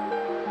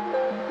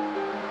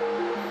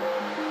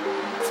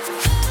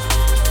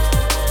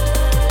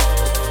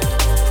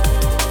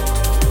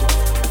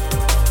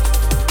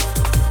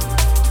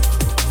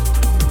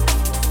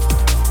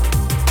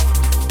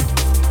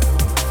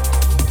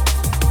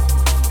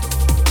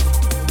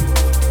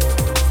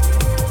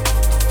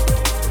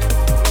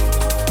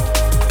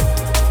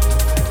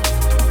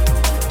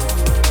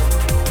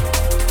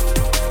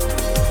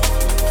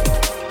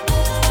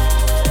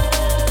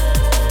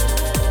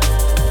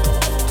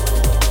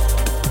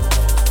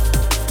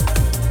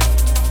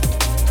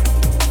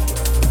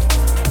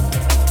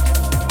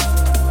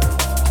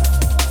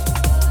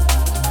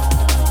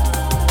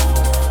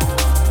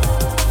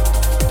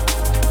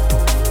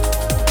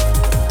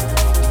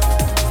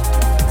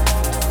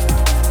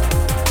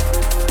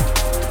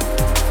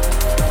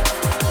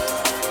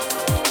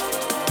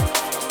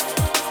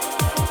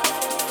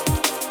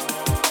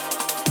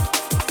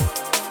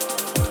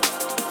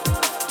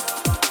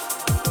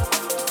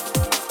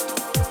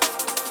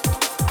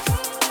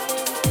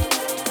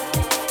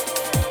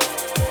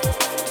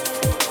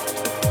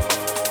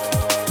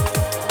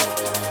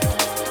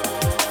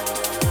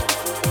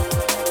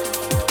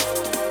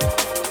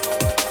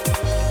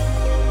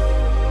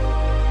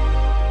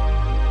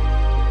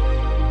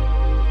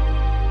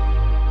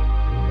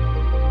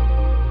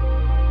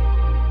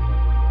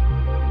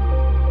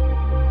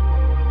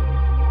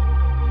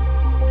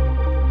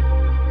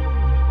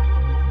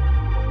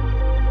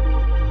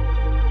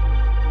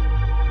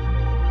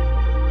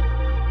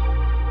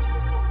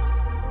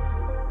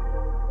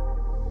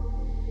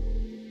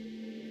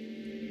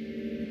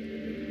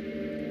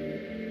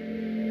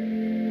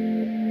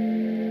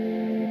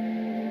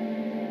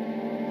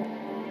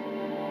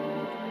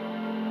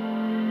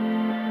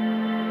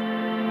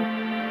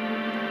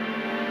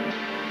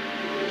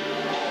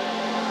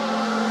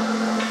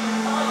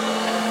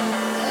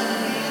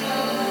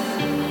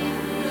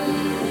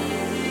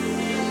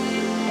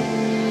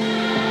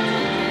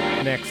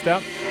 Next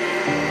up,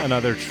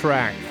 another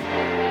track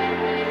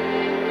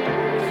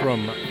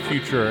from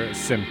Future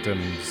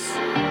Symptoms,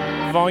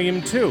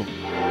 Volume 2.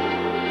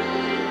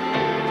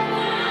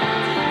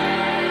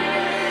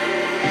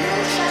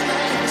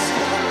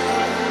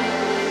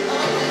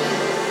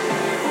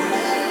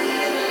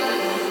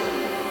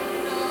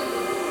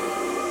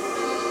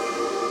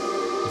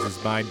 This is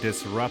by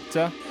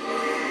Disrupta.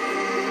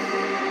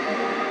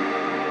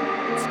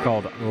 It's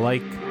called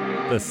Like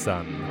the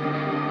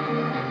Sun.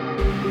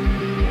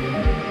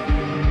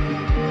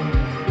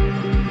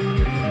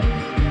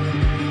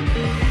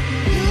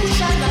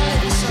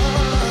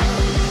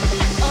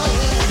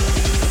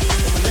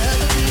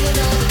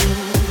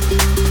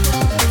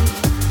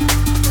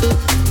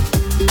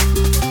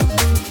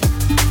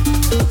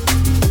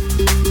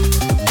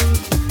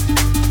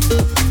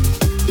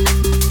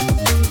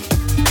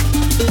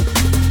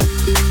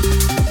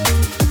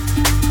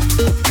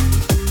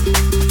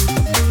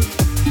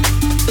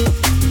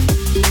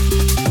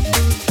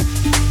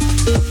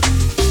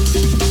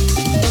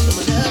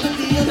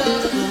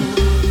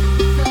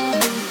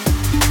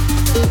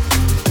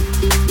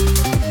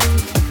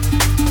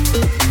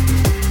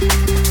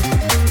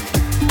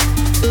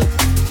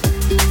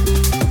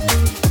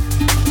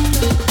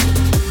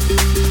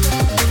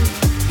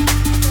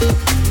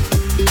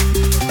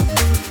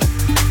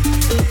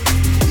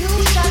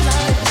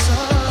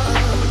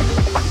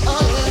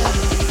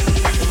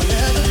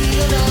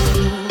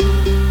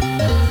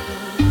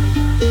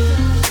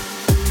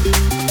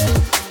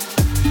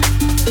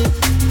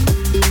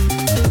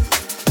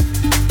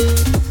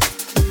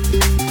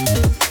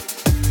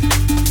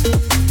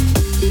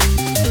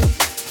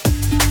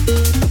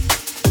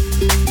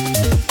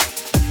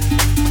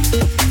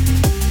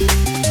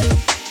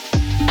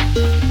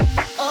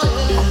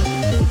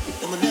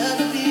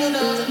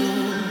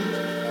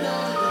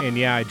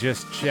 I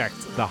just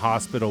checked the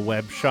hospital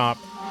web shop.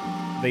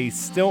 They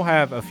still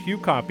have a few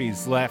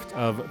copies left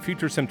of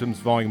Future Symptoms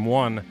Volume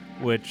 1,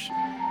 which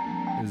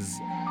is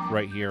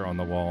right here on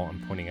the wall.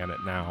 I'm pointing at it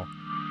now.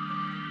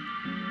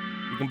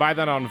 You can buy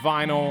that on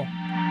vinyl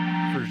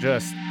for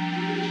just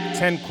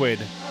 10 quid.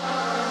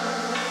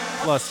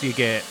 Plus you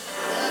get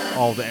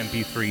all the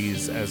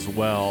MP3s as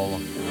well.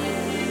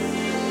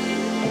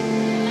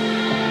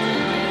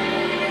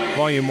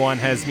 Volume 1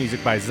 has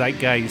music by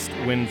Zeitgeist,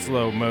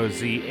 Winslow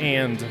Mosey,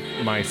 and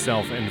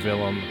myself and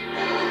Willem.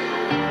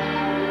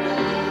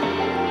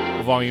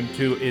 Volume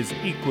 2 is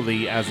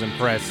equally as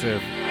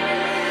impressive.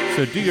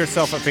 So do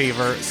yourself a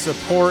favor,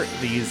 support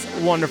these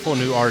wonderful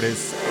new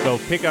artists. Go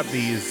pick up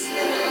these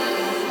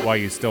while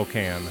you still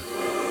can.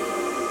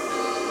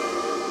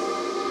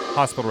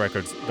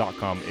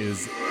 Hospitalrecords.com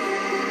is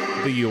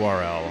the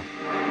URL.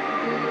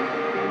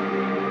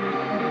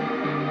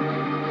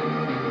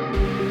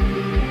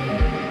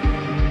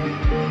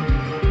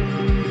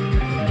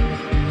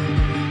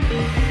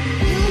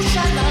 You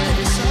shall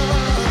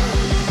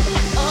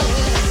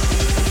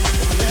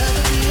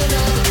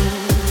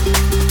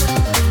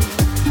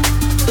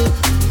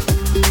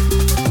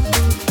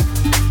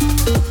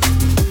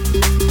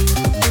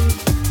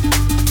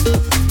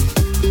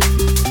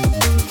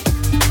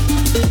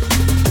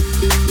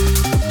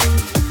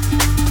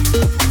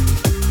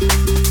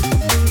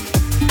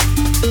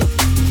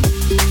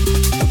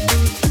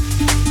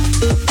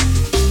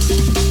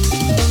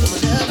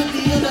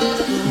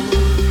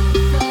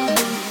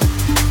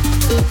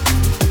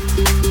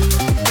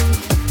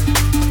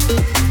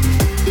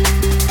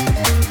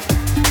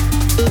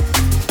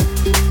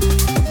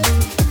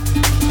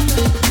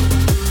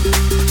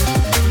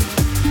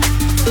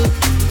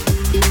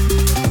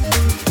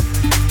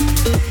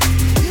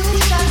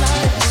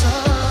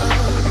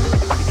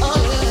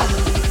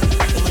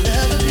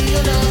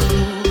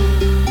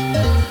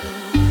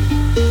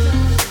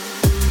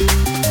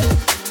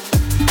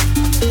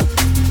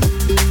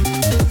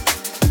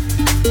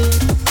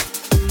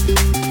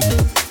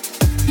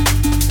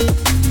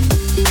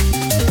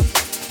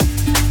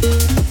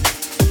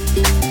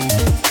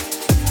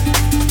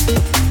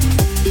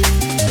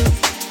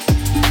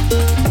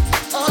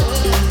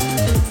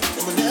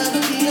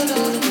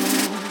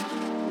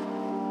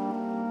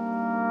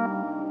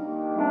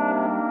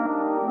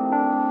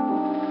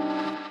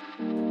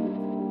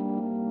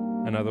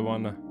Another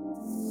one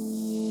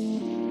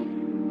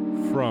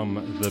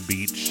from the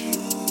beach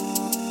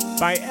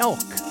by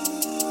Elk,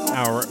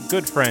 our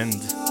good friend.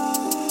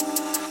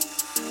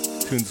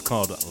 Tune's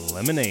called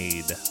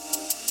Lemonade.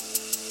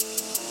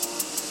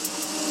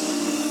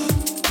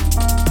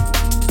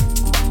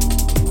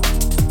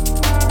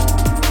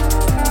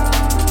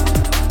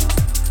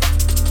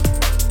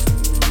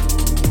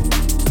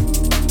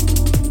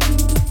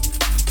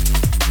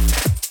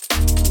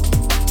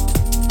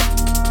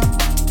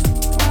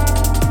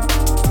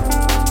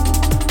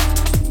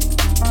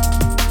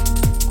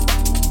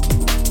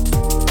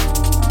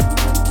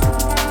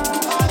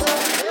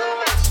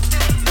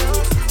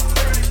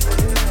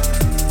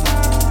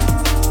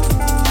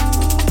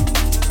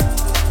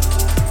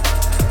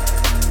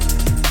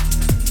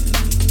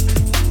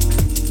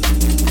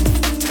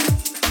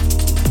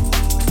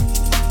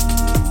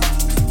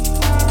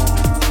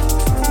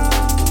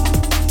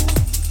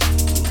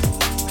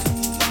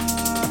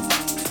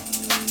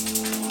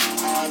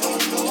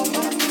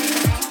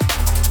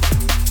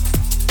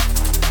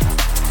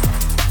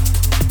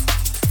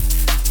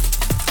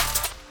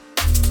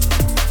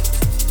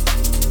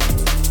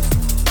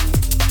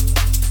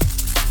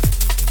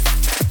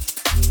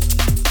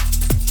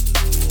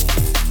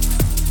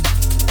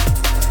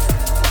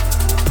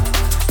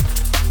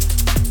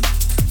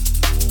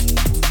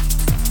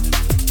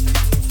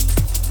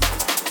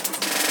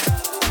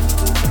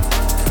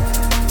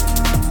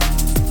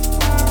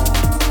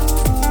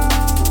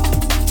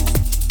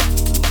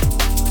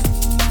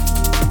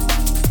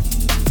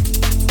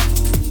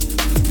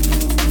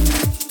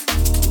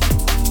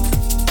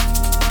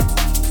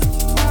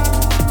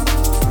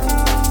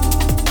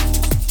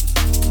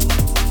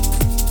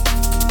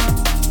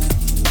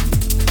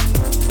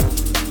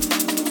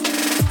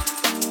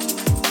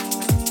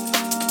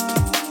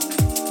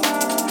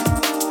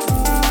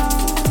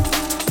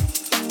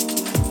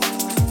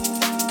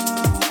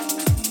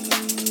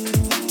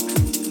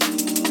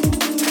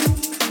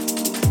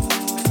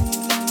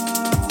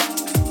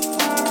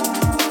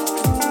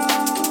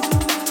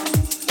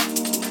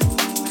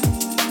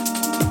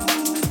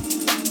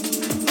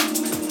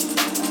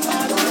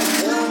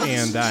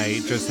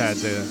 I just had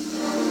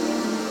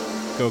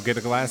to go get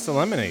a glass of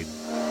lemonade.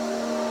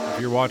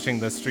 If you're watching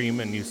the stream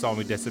and you saw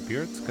me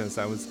disappear, it's because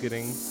I was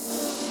getting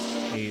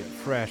a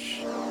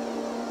fresh,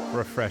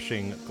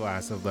 refreshing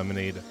glass of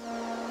lemonade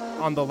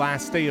on the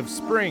last day of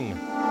spring.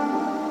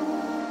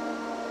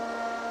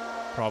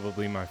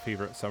 Probably my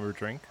favorite summer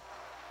drink.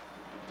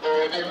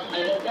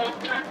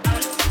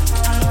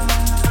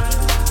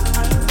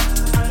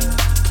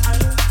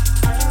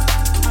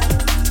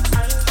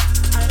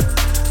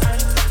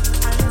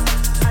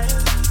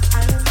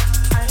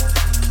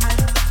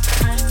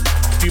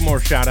 Few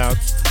more shout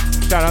outs.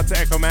 Shout out to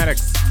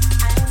Echomatics.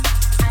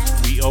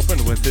 We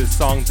opened with his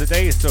song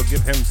today, so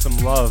give him some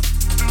love.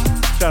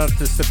 Shout out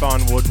to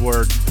Stephon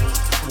Woodward,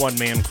 One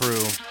Man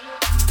Crew,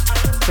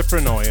 to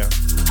Pranoia,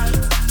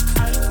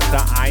 to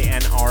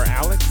INR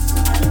Alex,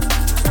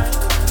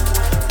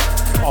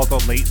 all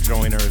the late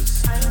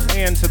joiners,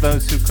 and to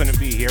those who couldn't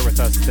be here with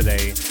us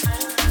today.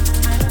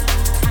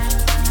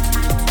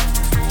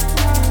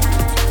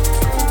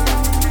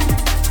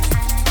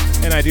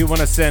 And I do want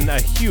to send a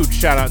huge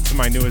shout out to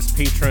my newest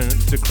patron,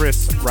 to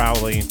Chris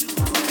Rowley.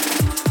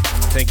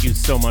 Thank you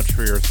so much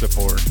for your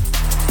support.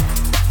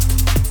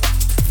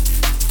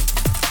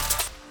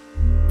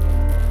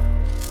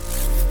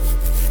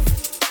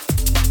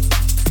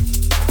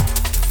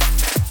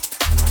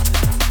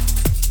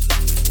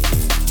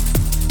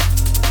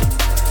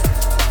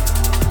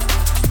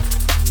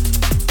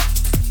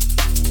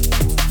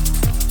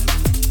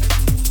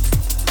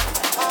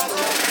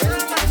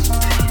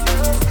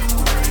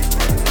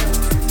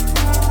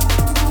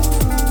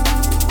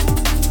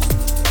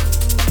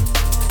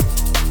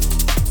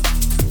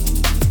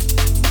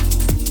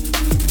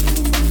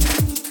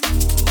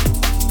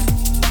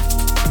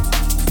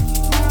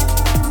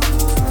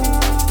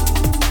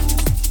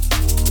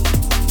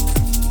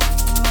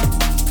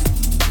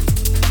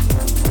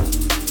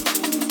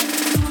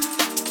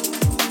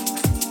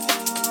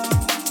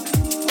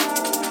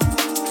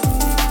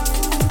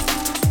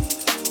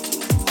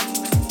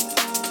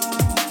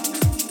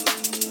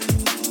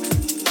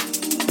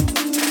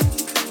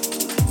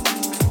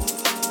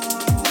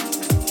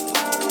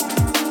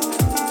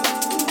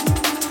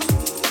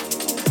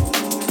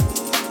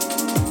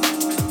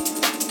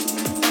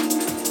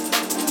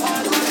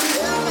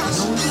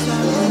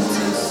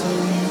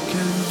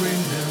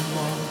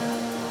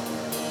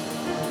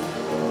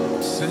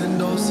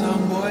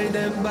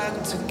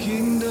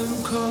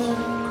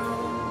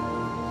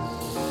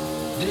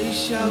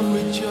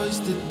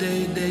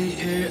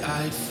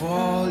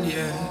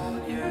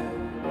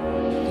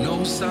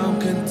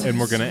 And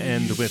we're going to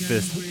end with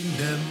this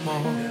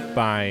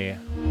by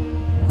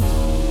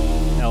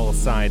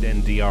L-Side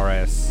and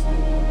DRS.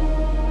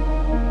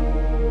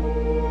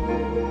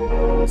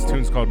 This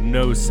tune's called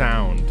No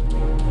Sound.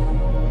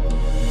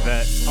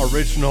 The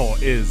original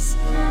is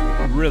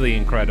really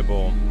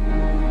incredible.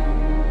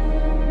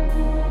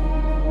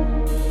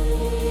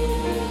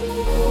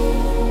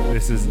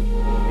 is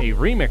a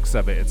remix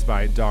of it. It's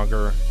by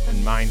Dogger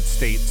and Mind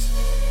State,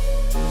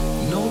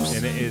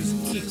 and it is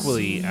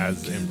equally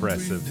as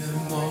impressive.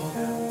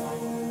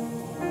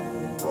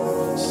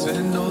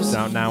 It's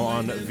out now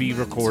on V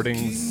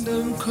Recordings.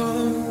 Do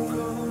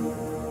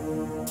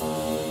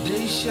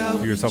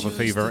yourself a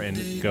favor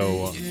and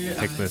go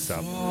pick this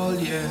up.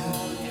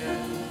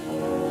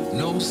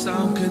 No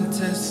sound can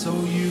test, so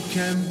you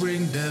can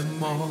bring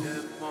them all.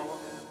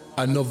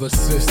 Another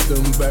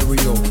system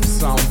burial,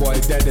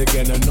 soundboy dead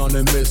again,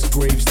 anonymous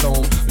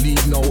gravestone,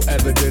 leave no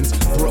evidence,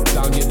 broke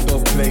down your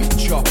dub plate,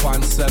 chop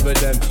and sever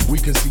them, we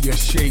can see you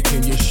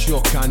shaking, you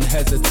shook and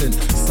hesitant,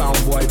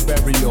 soundboy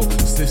burial,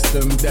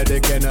 system dead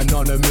again,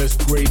 anonymous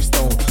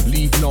gravestone,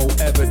 leave no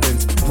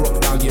evidence,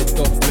 broke down your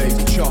dub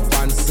plate, chop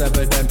and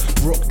sever them,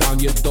 broke down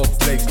your dub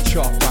plate,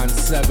 chop and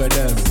sever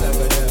them,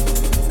 sever them,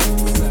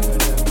 sever them.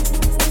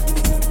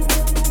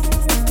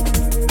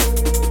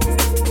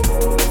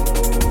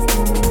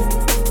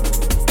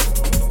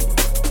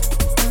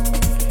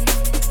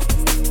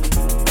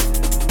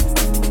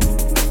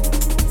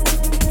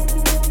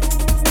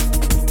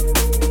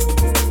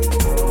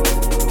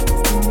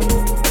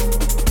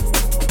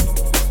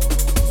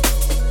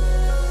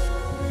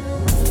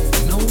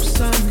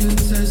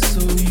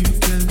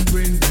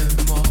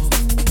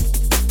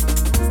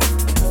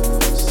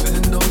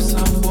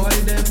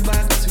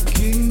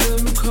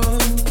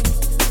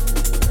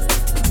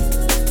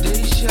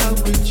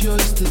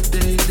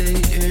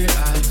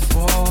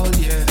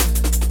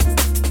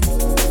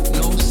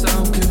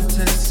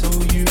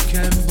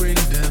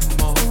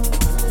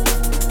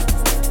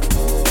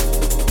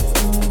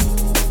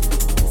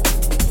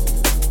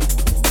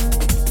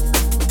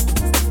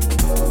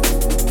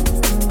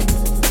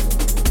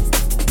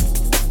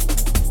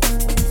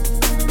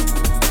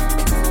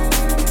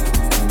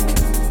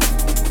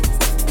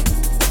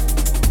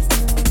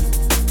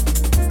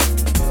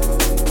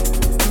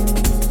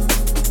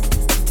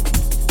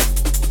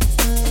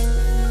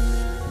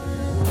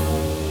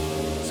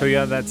 So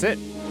yeah, that's it.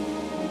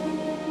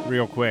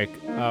 Real quick,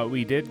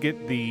 we did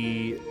get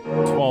the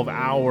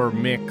 12-hour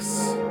mix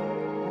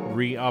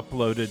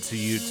re-uploaded to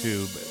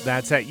YouTube.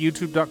 That's at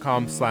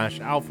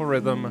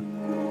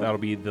youtube.com/alpharhythm. That'll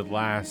be the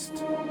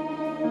last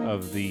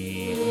of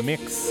the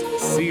mix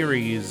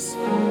series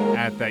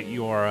at that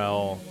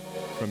URL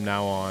from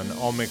now on.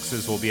 All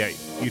mixes will be at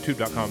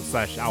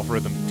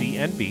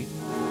youtube.com/alpharhythmdnb.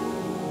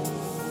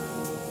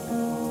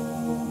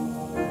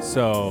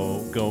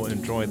 So go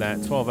enjoy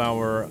that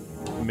 12-hour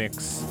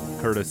mix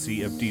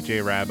courtesy of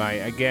DJ Rabbi.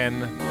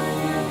 Again,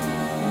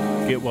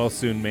 get well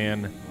soon,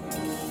 man,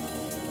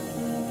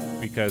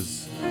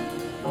 because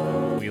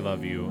we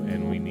love you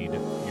and we need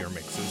your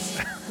mixes.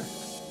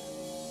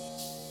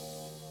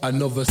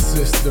 Another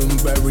system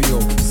burial,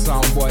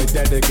 soundboy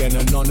dead again,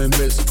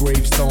 anonymous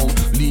gravestone,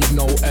 leave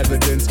no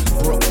evidence,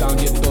 broke down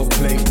your dub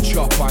plate,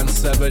 chop and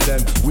sever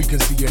them, we can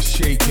see you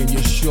shaking, you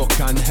shook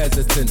and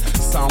hesitant,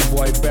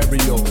 soundboy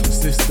burial,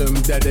 system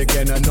dead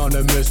again,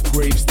 anonymous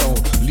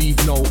gravestone, leave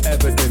no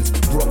evidence,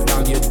 broke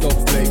down your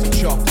dub plate,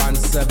 chop and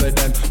sever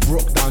them,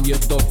 broke down your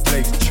dub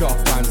plate, chop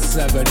and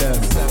sever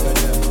them, sever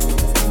them,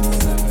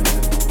 sever them.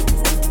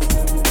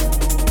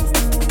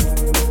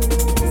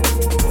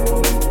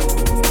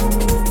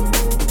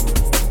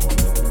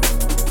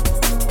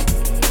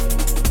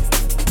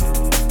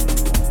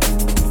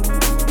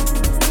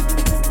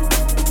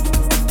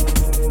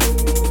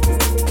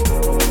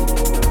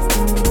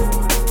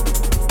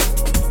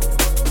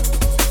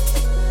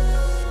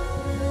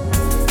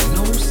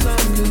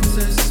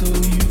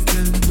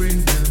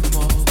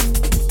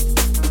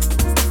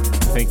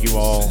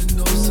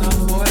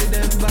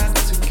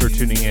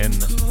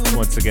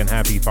 Once again,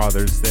 happy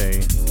Father's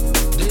Day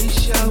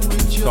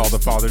to all the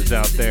fathers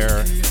out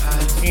there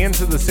and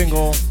to the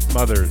single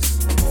mothers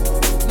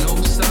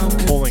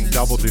pulling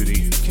double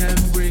duty.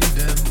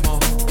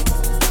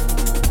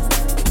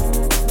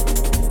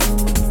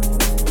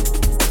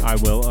 I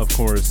will, of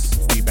course,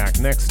 be back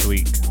next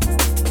week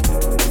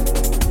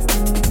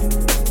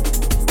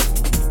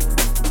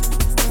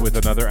with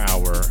another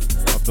hour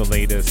of the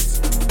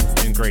latest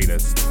and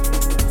greatest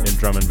in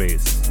drum and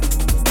bass.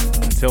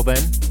 Until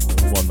then,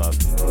 one love.